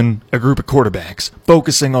rather than a group of quarterbacks,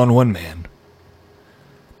 focusing on one man.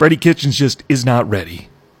 Freddie Kitchens just is not ready.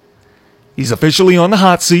 He's officially on the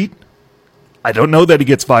hot seat. I don't know that he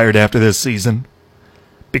gets fired after this season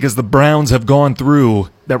because the Browns have gone through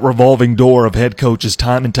that revolving door of head coaches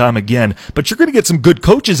time and time again. But you're going to get some good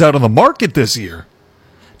coaches out on the market this year.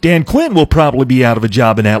 Dan Quinn will probably be out of a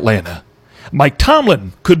job in Atlanta. Mike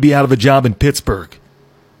Tomlin could be out of a job in Pittsburgh.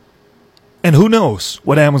 And who knows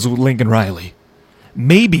what happens with Lincoln Riley.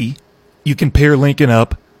 Maybe you can pair Lincoln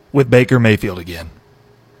up with Baker Mayfield again.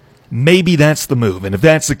 Maybe that's the move. And if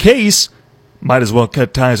that's the case, might as well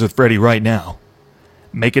cut ties with Freddie right now.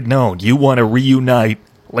 Make it known you want to reunite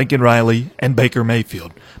Lincoln Riley and Baker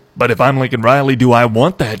Mayfield. But if I'm Lincoln Riley, do I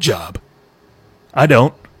want that job? I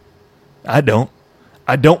don't. I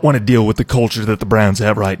don't want to deal with the culture that the Browns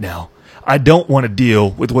have right now. I don't want to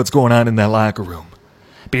deal with what's going on in that locker room.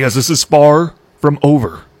 Because this is far from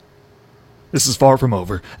over. This is far from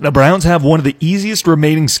over. The Browns have one of the easiest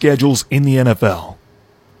remaining schedules in the NFL.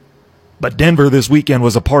 But Denver this weekend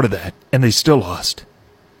was a part of that, and they still lost.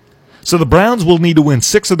 So the Browns will need to win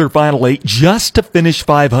 6 of their final 8 just to finish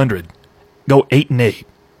 500. Go 8-8.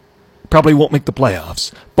 Probably won't make the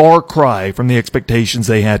playoffs. Far cry from the expectations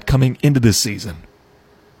they had coming into this season.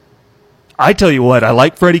 I tell you what, I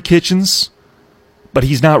like Freddie Kitchens, but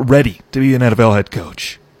he's not ready to be an NFL head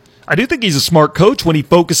coach. I do think he's a smart coach when he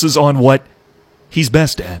focuses on what he's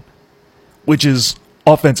best at, which is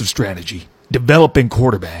offensive strategy, developing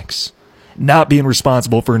quarterbacks, not being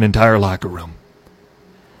responsible for an entire locker room.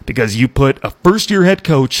 Because you put a first-year head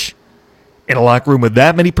coach in a locker room with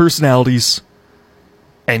that many personalities,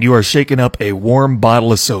 and you are shaking up a warm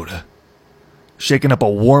bottle of soda, shaking up a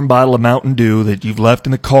warm bottle of Mountain Dew that you've left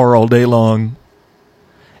in the car all day long.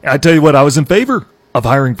 And I tell you what, I was in favor of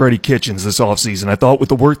hiring Freddie Kitchens this offseason. I thought with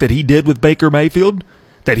the work that he did with Baker Mayfield,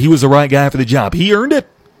 that he was the right guy for the job. He earned it.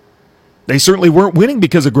 They certainly weren't winning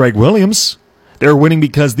because of Greg Williams. They were winning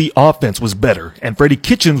because the offense was better, and Freddie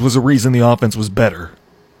Kitchens was the reason the offense was better.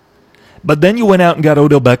 But then you went out and got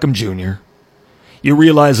Odell Beckham Jr. You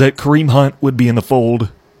realized that Kareem Hunt would be in the fold,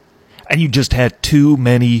 and you just had too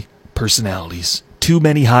many personalities, too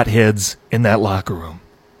many hot heads in that locker room.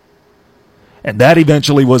 And that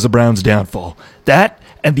eventually was the Browns' downfall. That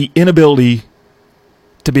and the inability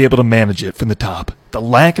to be able to manage it from the top. The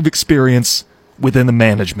lack of experience within the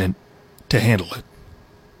management to handle it.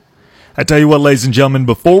 I tell you what, ladies and gentlemen,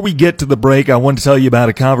 before we get to the break, I want to tell you about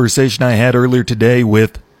a conversation I had earlier today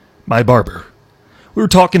with my barber. We were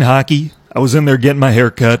talking hockey. I was in there getting my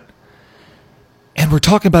hair cut. And we're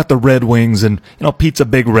talking about the Red Wings, and, Pete's a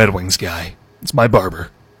big Red Wings guy. It's my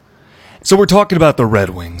barber. So we're talking about the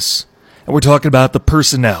Red Wings, and we're talking about the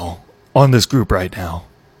personnel on this group right now.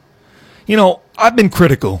 I've been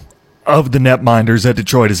critical of the netminders that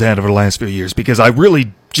Detroit has had over the last few years because I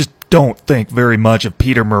really just don't think very much of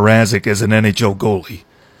Peter Mrazek as an NHL goalie.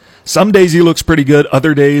 Some days he looks pretty good.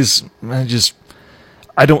 Other days,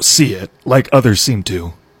 I don't see it like others seem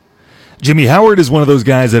to. Jimmy Howard is one of those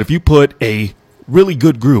guys that if you put a really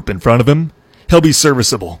good group in front of him, he'll be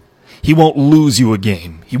serviceable. He won't lose you a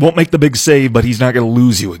game. He won't make the big save, but he's not going to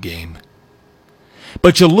lose you a game.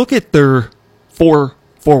 But you look at their 4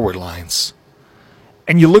 forward lines,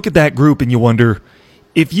 and you look at that group and you wonder,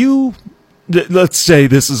 if you, let's say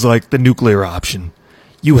this is like the nuclear option,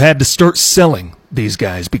 you had to start selling these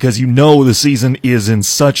guys because you know the season is in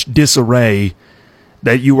such disarray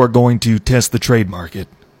that you are going to test the trade market.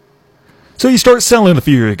 So you start selling a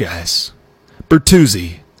few of the guys.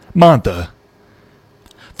 Bertuzzi, Mantha.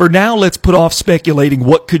 For now, let's put off speculating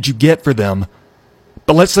what could you get for them,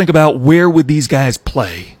 but let's think about where would these guys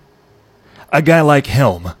play. A guy like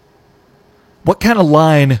Helm, what kind of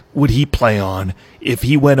line would he play on if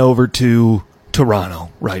he went over to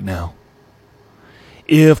Toronto right now?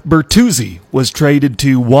 If Bertuzzi was traded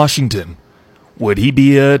to Washington, would he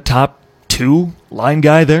be a top 2 line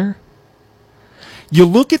guy there? You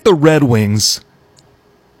look at the Red Wings,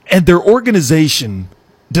 and their organization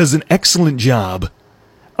does an excellent job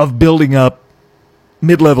of building up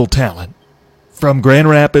mid-level talent. From Grand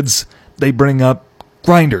Rapids, they bring up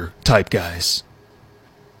grinder-type guys.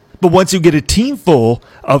 But once you get a team full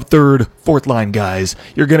of 3rd, 4th line guys,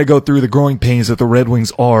 you're going to go through the growing pains that the Red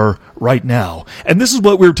Wings are right now. And this is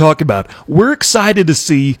what we were talking about. We're excited to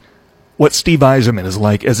see what Steve Yzerman is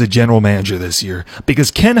like as a general manager this year,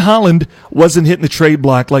 because Ken Holland wasn't hitting the trade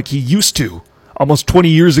block like he used to almost 20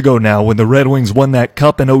 years ago now when the Red Wings won that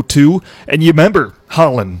cup in 2002. And you remember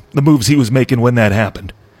Holland, the moves he was making when that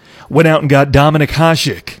happened. Went out and got Dominik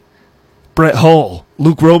Hasek, Brett Hull,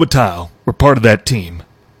 Luc Robitaille were part of that team.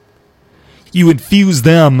 You infuse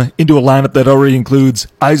them into a lineup that already includes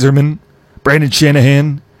Yzerman, Brandon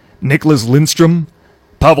Shanahan, Nicholas Lindstrom,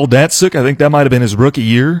 Pavel Datsyuk. I think that might have been his rookie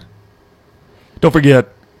year. Don't forget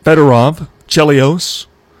Fedorov, Chelios.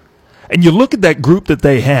 And you look at that group that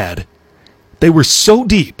they had. They were so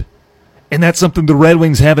deep. And that's something the Red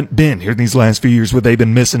Wings haven't been here in these last few years where they've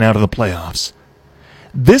been missing out of the playoffs.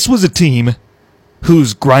 This was a team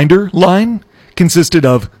whose grinder line consisted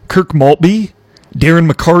of Kirk Maltby,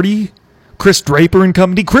 Darren McCarty, Chris Draper and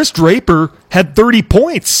company. Chris Draper had 30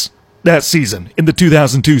 points that season in the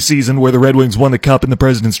 2002 season where the Red Wings won the Cup and the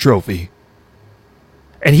President's Trophy.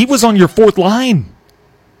 And he was on your 4th line.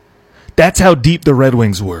 That's how deep the Red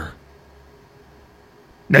Wings were.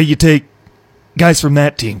 Now you take guys from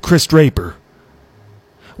that team, Chris Draper.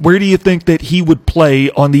 Where do you think that he would play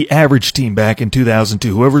on the average team back in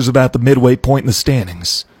 2002? Whoever's about the midway point in the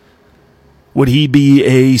standings. Would he be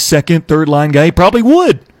a 2nd, 3rd line guy? He probably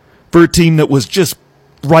would. For a team that was just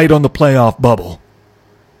right on the playoff bubble.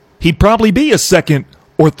 He'd probably be a 2nd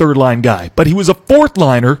or 3rd line guy, but he was a 4th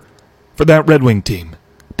liner for that Red Wing team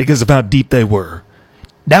because of how deep they were.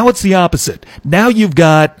 Now it's the opposite. Now you've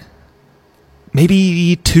got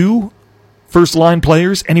maybe 2 first line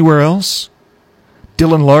players anywhere else.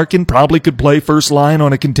 Dylan Larkin probably could play first line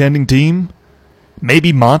on a contending team.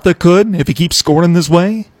 Maybe Mantha could if he keeps scoring this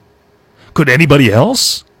way. Could anybody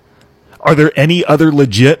else? Are there any other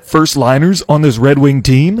legit first liners on this Red Wing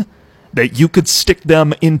team that you could stick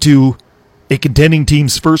them into a contending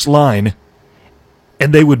team's first line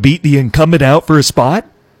and they would beat the incumbent out for a spot?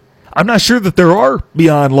 I'm not sure that there are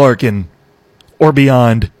beyond Larkin or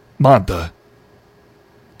beyond Mantha.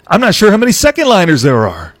 I'm not sure how many second liners there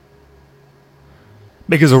are.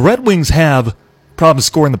 Because the Red Wings have problems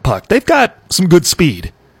scoring the puck. They've got some good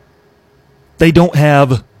speed. They don't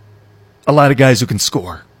have a lot of guys who can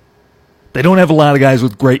score. They don't have a lot of guys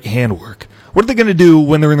with great handwork. What are they going to do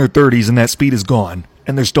when they're in their 30s and that speed is gone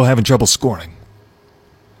and they're still having trouble scoring?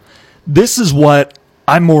 This is what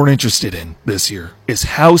I'm more interested in this year, is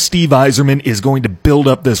how Steve Yzerman is going to build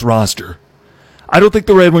up this roster. I don't think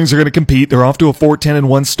the Red Wings are going to compete. They're off to a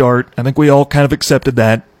 4-10-1 start. I think we all kind of accepted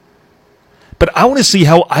that. But I want to see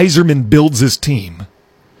how Yzerman builds his team.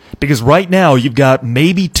 Because right now you've got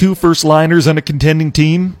maybe 2 first liners on a contending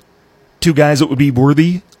team, 2 guys that would be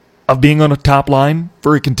worthy of being on a top line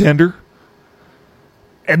for a contender.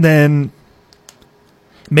 And then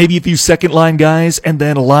maybe a few second line guys, and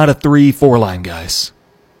then a lot of 3, 4 line guys.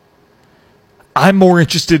 I'm more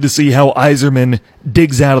interested to see how Yzerman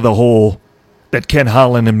digs out of the hole that Ken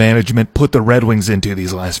Holland and management put the Red Wings into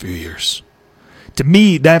these last few years. To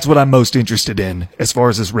me, that's what I'm most interested in as far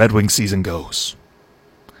as this Red Wing season goes.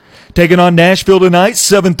 Taking on Nashville tonight,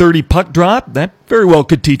 7:30 puck drop. That very well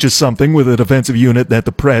could teach us something with a defensive unit that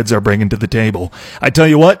the Preds are bringing to the table. I tell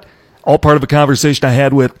you what, all part of a conversation I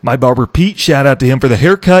had with my barber Pete. Shout out to him for the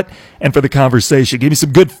haircut and for the conversation. Gave me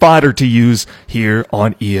some good fodder to use here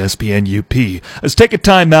on ESPN UP. Let's take a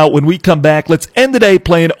time out. When we come back, let's end the day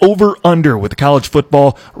playing over-under with the college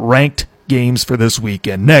football ranked games for this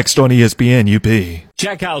weekend. Next on ESPN UP.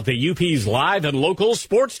 Check out the UP's live and local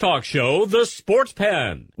sports talk show, The Sports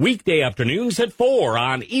Pen. Weekday afternoons at 4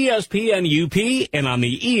 on ESPN UP and on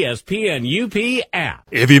the ESPN UP app.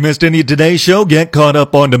 If you missed any of today's show, get caught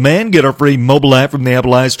up on demand. Get our free mobile app from the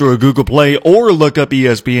Apple iStore or Google Play, or look up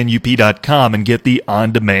ESPNUP.com and get the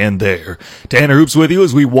on-demand there. Tanner Hoops with you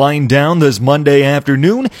as we wind down this Monday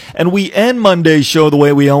afternoon, and we end Monday's show the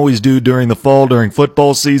way we always do during the fall, during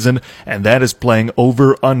football season, and that is playing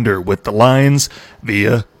over-under with the Lions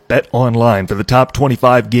via Bet Online for the top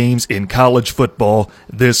 25 games in college football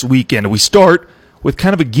this weekend. We start with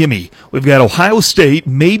kind of a gimme. We've got Ohio State,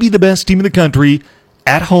 maybe the best team in the country,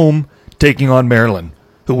 at home taking on Maryland,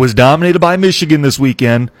 who was dominated by Michigan this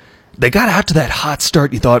weekend. They got out to that hot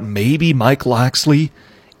start. You thought maybe Mike Loxley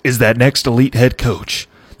is that next elite head coach,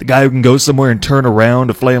 the guy who can go somewhere and turn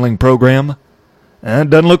around a flailing program. And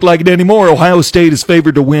it doesn't look like it anymore. Ohio State is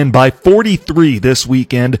favored to win by 43 this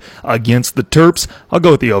weekend against the Terps. I'll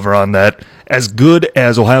go with the over on that. As good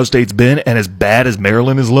as Ohio State's been and as bad as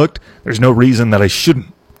Maryland has looked, there's no reason that I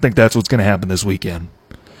shouldn't think that's what's going to happen this weekend.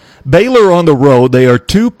 Baylor on the road. They are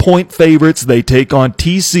 2-point favorites. They take on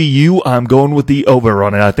TCU. I'm going with the over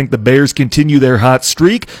on it. I think the Bears continue their hot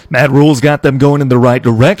streak. Matt Rule's got them going in the right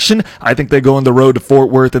direction. I think they go on the road to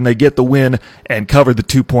Fort Worth and they get the win and cover the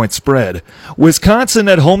 2-point spread. Wisconsin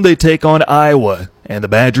at home, they take on Iowa. And the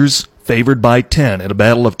Badgers favored by 10 in a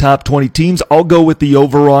battle of top 20 teams. I'll go with the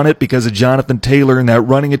over on it because of Jonathan Taylor and that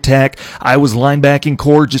running attack. Iowa's linebacking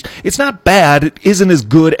core, it's not bad. It isn't as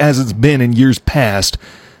good as it's been in years past.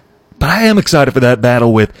 But I am excited for that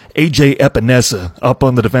battle with A.J. Epinesa up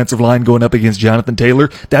on the defensive line going up against Jonathan Taylor.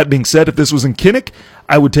 That being said, if this was in Kinnick,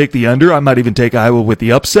 I would take the under. I might even take Iowa with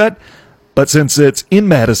the upset. But since it's in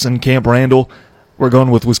Madison, Camp Randall, we're going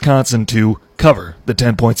with Wisconsin to cover the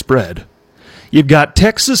 10-point spread. You've got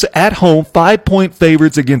Texas at home, 5-point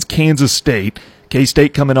favorites against Kansas State.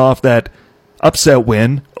 K-State coming off that upset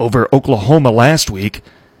win over Oklahoma last week.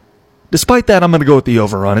 Despite that, I'm going to go with the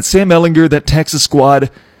over on it. Sam Ehlinger, that Texas squad,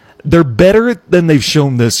 they're better than they've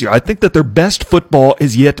shown this year. I think that their best football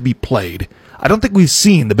is yet to be played. I don't think we've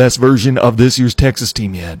seen the best version of this year's Texas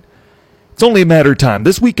team yet. It's only a matter of time.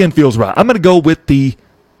 This weekend feels right. I'm going to go with the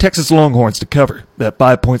Texas Longhorns to cover that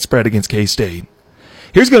 5-point spread against K-State.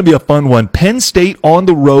 Here's going to be a fun one. Penn State on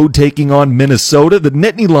the road taking on Minnesota. The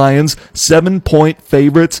Nittany Lions, 7-point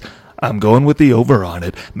favorites. I'm going with the over on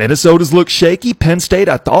it. Minnesota's looked shaky. Penn State,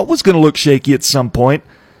 I thought was going to look shaky at some point.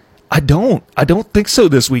 I don't think so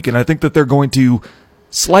this weekend. I think that they're going to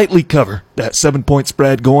slightly cover that 7-point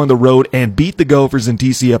spread, go on the road, and beat the Gophers in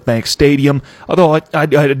TCF Bank Stadium, although I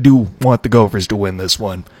do want the Gophers to win this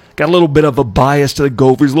one. Got a little bit of a bias to the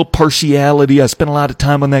Gophers, a little partiality. I spent a lot of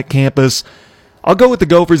time on that campus. I'll go with the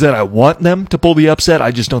Gophers that I want them to pull the upset.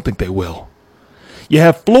 I just don't think they will. You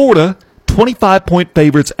have Florida, 25-point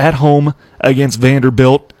favorites at home against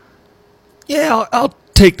Vanderbilt. Yeah, I'll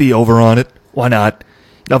take the over on it. Why not?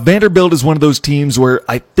 Now, Vanderbilt is one of those teams where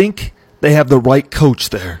I think they have the right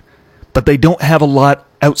coach there, but they don't have a lot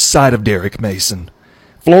outside of Derek Mason.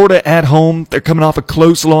 Florida at home, they're coming off a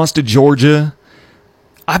close loss to Georgia.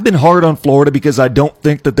 I've been hard on Florida because I don't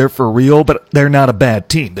think that they're for real, but they're not a bad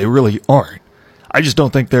team. They really aren't. I just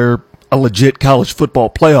don't think they're a legit college football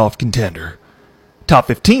playoff contender. Top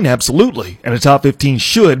 15, absolutely, and a top 15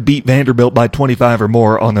 should beat Vanderbilt by 25 or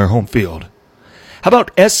more on their home field. How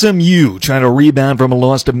about SMU trying to rebound from a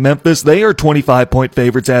loss to Memphis? They are 25-point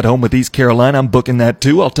favorites at home with East Carolina. I'm booking that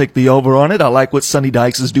too. I'll take the over on it. I like what Sonny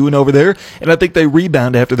Dykes is doing over there, and I think they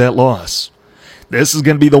rebound after that loss. This is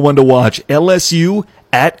going to be the one to watch. LSU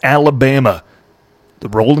at Alabama. The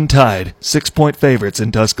Rolling Tide, 6-point favorites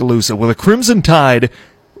in Tuscaloosa. Will the Crimson Tide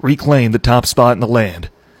reclaim the top spot in the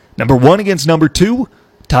land? Number 1 against number 2.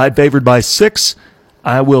 Tide favored by 6.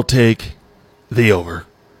 I will take the over.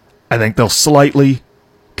 I think they'll slightly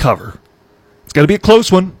cover. It's going to be a close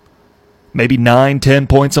one. Maybe 9, 10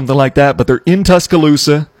 points, something like that, but they're in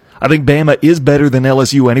Tuscaloosa. I think Bama is better than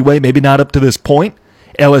LSU anyway, maybe not up to this point.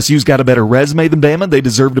 LSU's got a better resume than Bama. They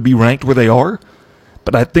deserve to be ranked where they are.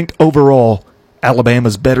 But I think overall,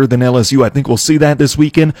 Alabama's better than LSU. I think we'll see that this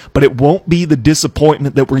weekend, but it won't be the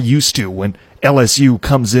disappointment that we're used to when LSU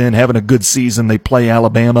comes in having a good season, they play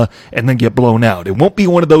Alabama, and then get blown out. It won't be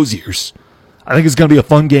one of those years. I think it's going to be a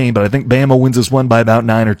fun game, but I think Bama wins this one by about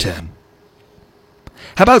 9 or 10.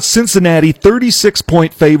 How about Cincinnati,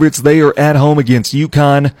 36-point favorites? They are at home against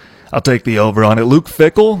UConn. I'll take the over on it. Luke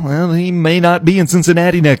Fickell, well, he may not be in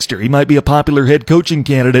Cincinnati next year. He might be a popular head coaching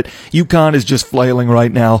candidate. UConn is just flailing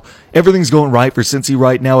right now. Everything's going right for Cincy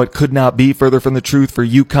right now. It could not be further from the truth for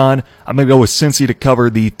UConn. I'm going to go with Cincy to cover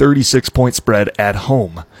the 36-point spread at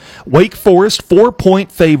home. Wake Forest, 4-point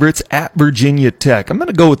favorites at Virginia Tech. I'm going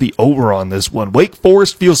to go with the over on this one. Wake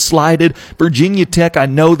Forest feels slighted. Virginia Tech, I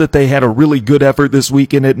know that they had a really good effort this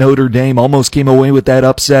weekend at Notre Dame, almost came away with that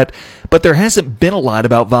upset, but there hasn't been a lot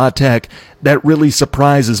about Va Tech that really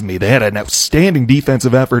surprises me. They had an outstanding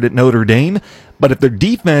defensive effort at Notre Dame, but if their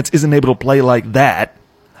defense isn't able to play like that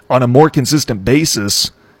on a more consistent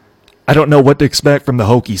basis, I don't know what to expect from the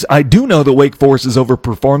Hokies. I do know that Wake Forest has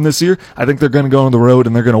overperformed this year. I think they're going to go on the road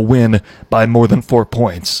and they're going to win by more than 4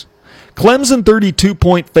 points. Clemson,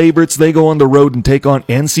 32-point favorites. They go on the road and take on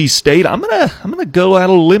NC State. I'm gonna go out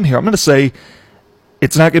on a limb here. I'm gonna say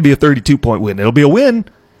it's not going to be a 32-point win. It'll be a win,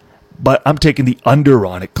 but I'm taking the under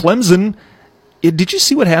on it. Clemson, did you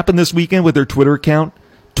see what happened this weekend with their Twitter account?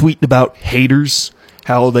 Tweeting about haters,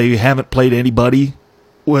 how they haven't played anybody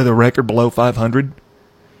with a record below 500.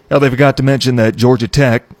 Now, they forgot to mention that Georgia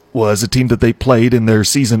Tech was a team that they played in their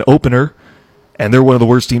season opener, and they're one of the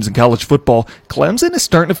worst teams in college football. Clemson is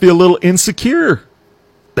starting to feel a little insecure.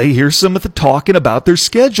 They hear some of the talking about their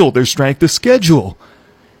schedule, their strength of schedule.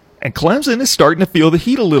 And Clemson is starting to feel the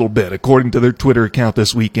heat a little bit, according to their Twitter account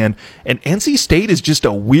this weekend. And NC State is just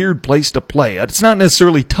a weird place to play. It's not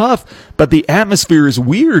necessarily tough, but the atmosphere is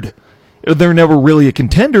weird. They're never really a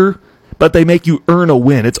contender, but they make you earn a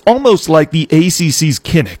win. It's almost like the ACC's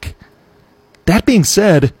Kinnick. That being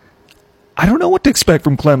said, I don't know what to expect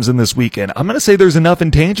from Clemson this weekend. I'm going to say there's enough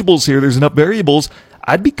intangibles here. There's enough variables.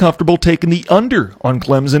 I'd be comfortable taking the under on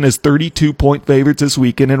Clemson as 32-point favorites this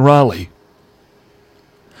weekend in Raleigh.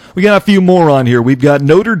 We got a few more on here. We've got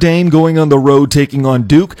Notre Dame going on the road, taking on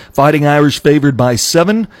Duke. Fighting Irish favored by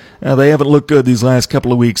 7. Now, they haven't looked good these last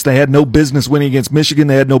couple of weeks. They had no business winning against Michigan.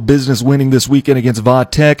 They had no business winning this weekend against Va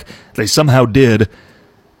Tech. They somehow did.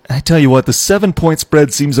 I tell you what, the 7-point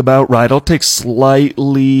spread seems about right. I'll take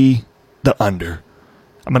slightly the under.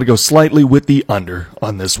 I'm going to go slightly with the under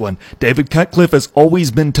on this one. David Cutcliffe has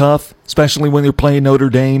always been tough, especially when you're playing Notre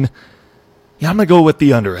Dame. Yeah, I'm going to go with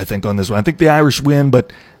the under, I think, on this one. I think the Irish win,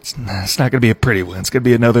 but it's not going to be a pretty win. It's going to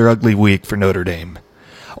be another ugly week for Notre Dame.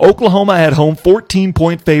 Oklahoma at home,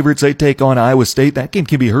 14-point favorites. They take on Iowa State. That game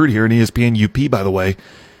can be heard here in ESPN UP, by the way.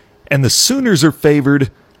 And the Sooners are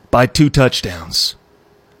favored by 2 touchdowns.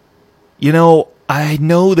 You know, I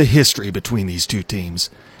know the history between these two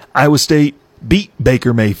teams. Iowa State beat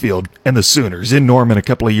Baker Mayfield and the Sooners in Norman a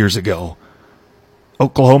couple of years ago.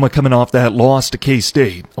 Oklahoma coming off that loss to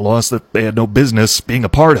K-State, a loss that they had no business being a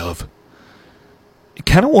part of. It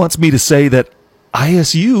kind of wants me to say that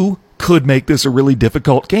ISU could make this a really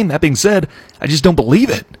difficult game. That being said, I just don't believe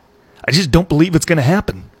it. I just don't believe it's going to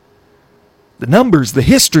happen. The numbers, the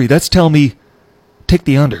history, that's telling me take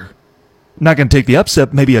the under. I'm not going to take the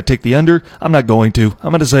upset. Maybe I'd take the under. I'm not going to. I'm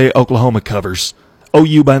going to say Oklahoma covers.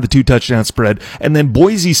 OU by the 2-touchdown spread. And then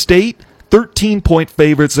Boise State, 13-point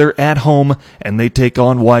favorites. They're at home, and they take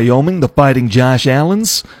on Wyoming, the Fighting Josh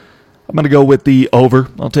Allens. I'm going to go with the over.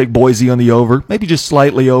 I'll take Boise on the over, maybe just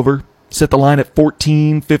slightly over. Set the line at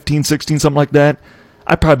 14, 15, 16, something like that.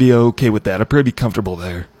 I'd probably be okay with that. I'd probably be comfortable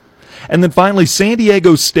there. And then finally, San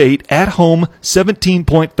Diego State at home,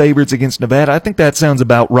 17-point favorites against Nevada. I think that sounds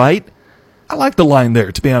about right. I like the line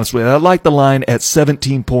there, to be honest with you. I like the line at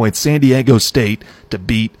 17 points, San Diego State to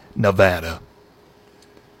beat Nevada.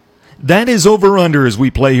 That is over-under as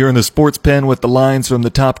we play here in the Sports Pen with the lines from the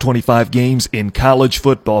top 25 games in college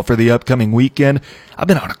football for the upcoming weekend. I've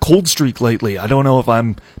been on a cold streak lately. I don't know if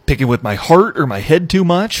I'm picking with my heart or my head too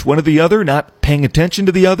much, one or the other, not paying attention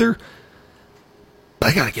to the other. But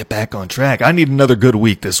I got to get back on track. I need another good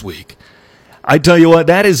week this week. I tell you what,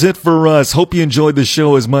 that is it for us. Hope you enjoyed the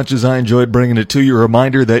show as much as I enjoyed bringing it to you. A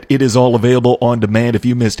reminder that it is all available on demand if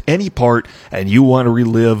you missed any part and you want to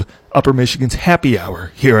relive Upper Michigan's happy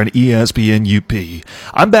hour here on ESPN UP.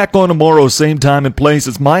 I'm back on tomorrow, same time and place.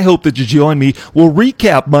 It's my hope that you join me. We'll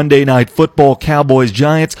recap Monday Night Football,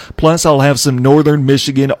 Cowboys-Giants, plus I'll have some Northern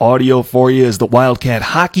Michigan audio for you as the Wildcat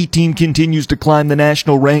hockey team continues to climb the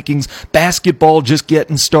national rankings. Basketball just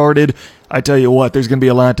getting started. I tell you what, there's going to be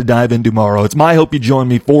a lot to dive in tomorrow. It's my hope you join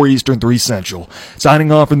me 4 Eastern, 3 Central. Signing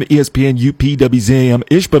off from the ESPN UP WZAM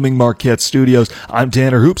Ishpeming Marquette Studios, I'm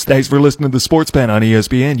Tanner Hoops. Thanks for listening to the Sports Pen on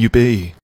ESPN UP.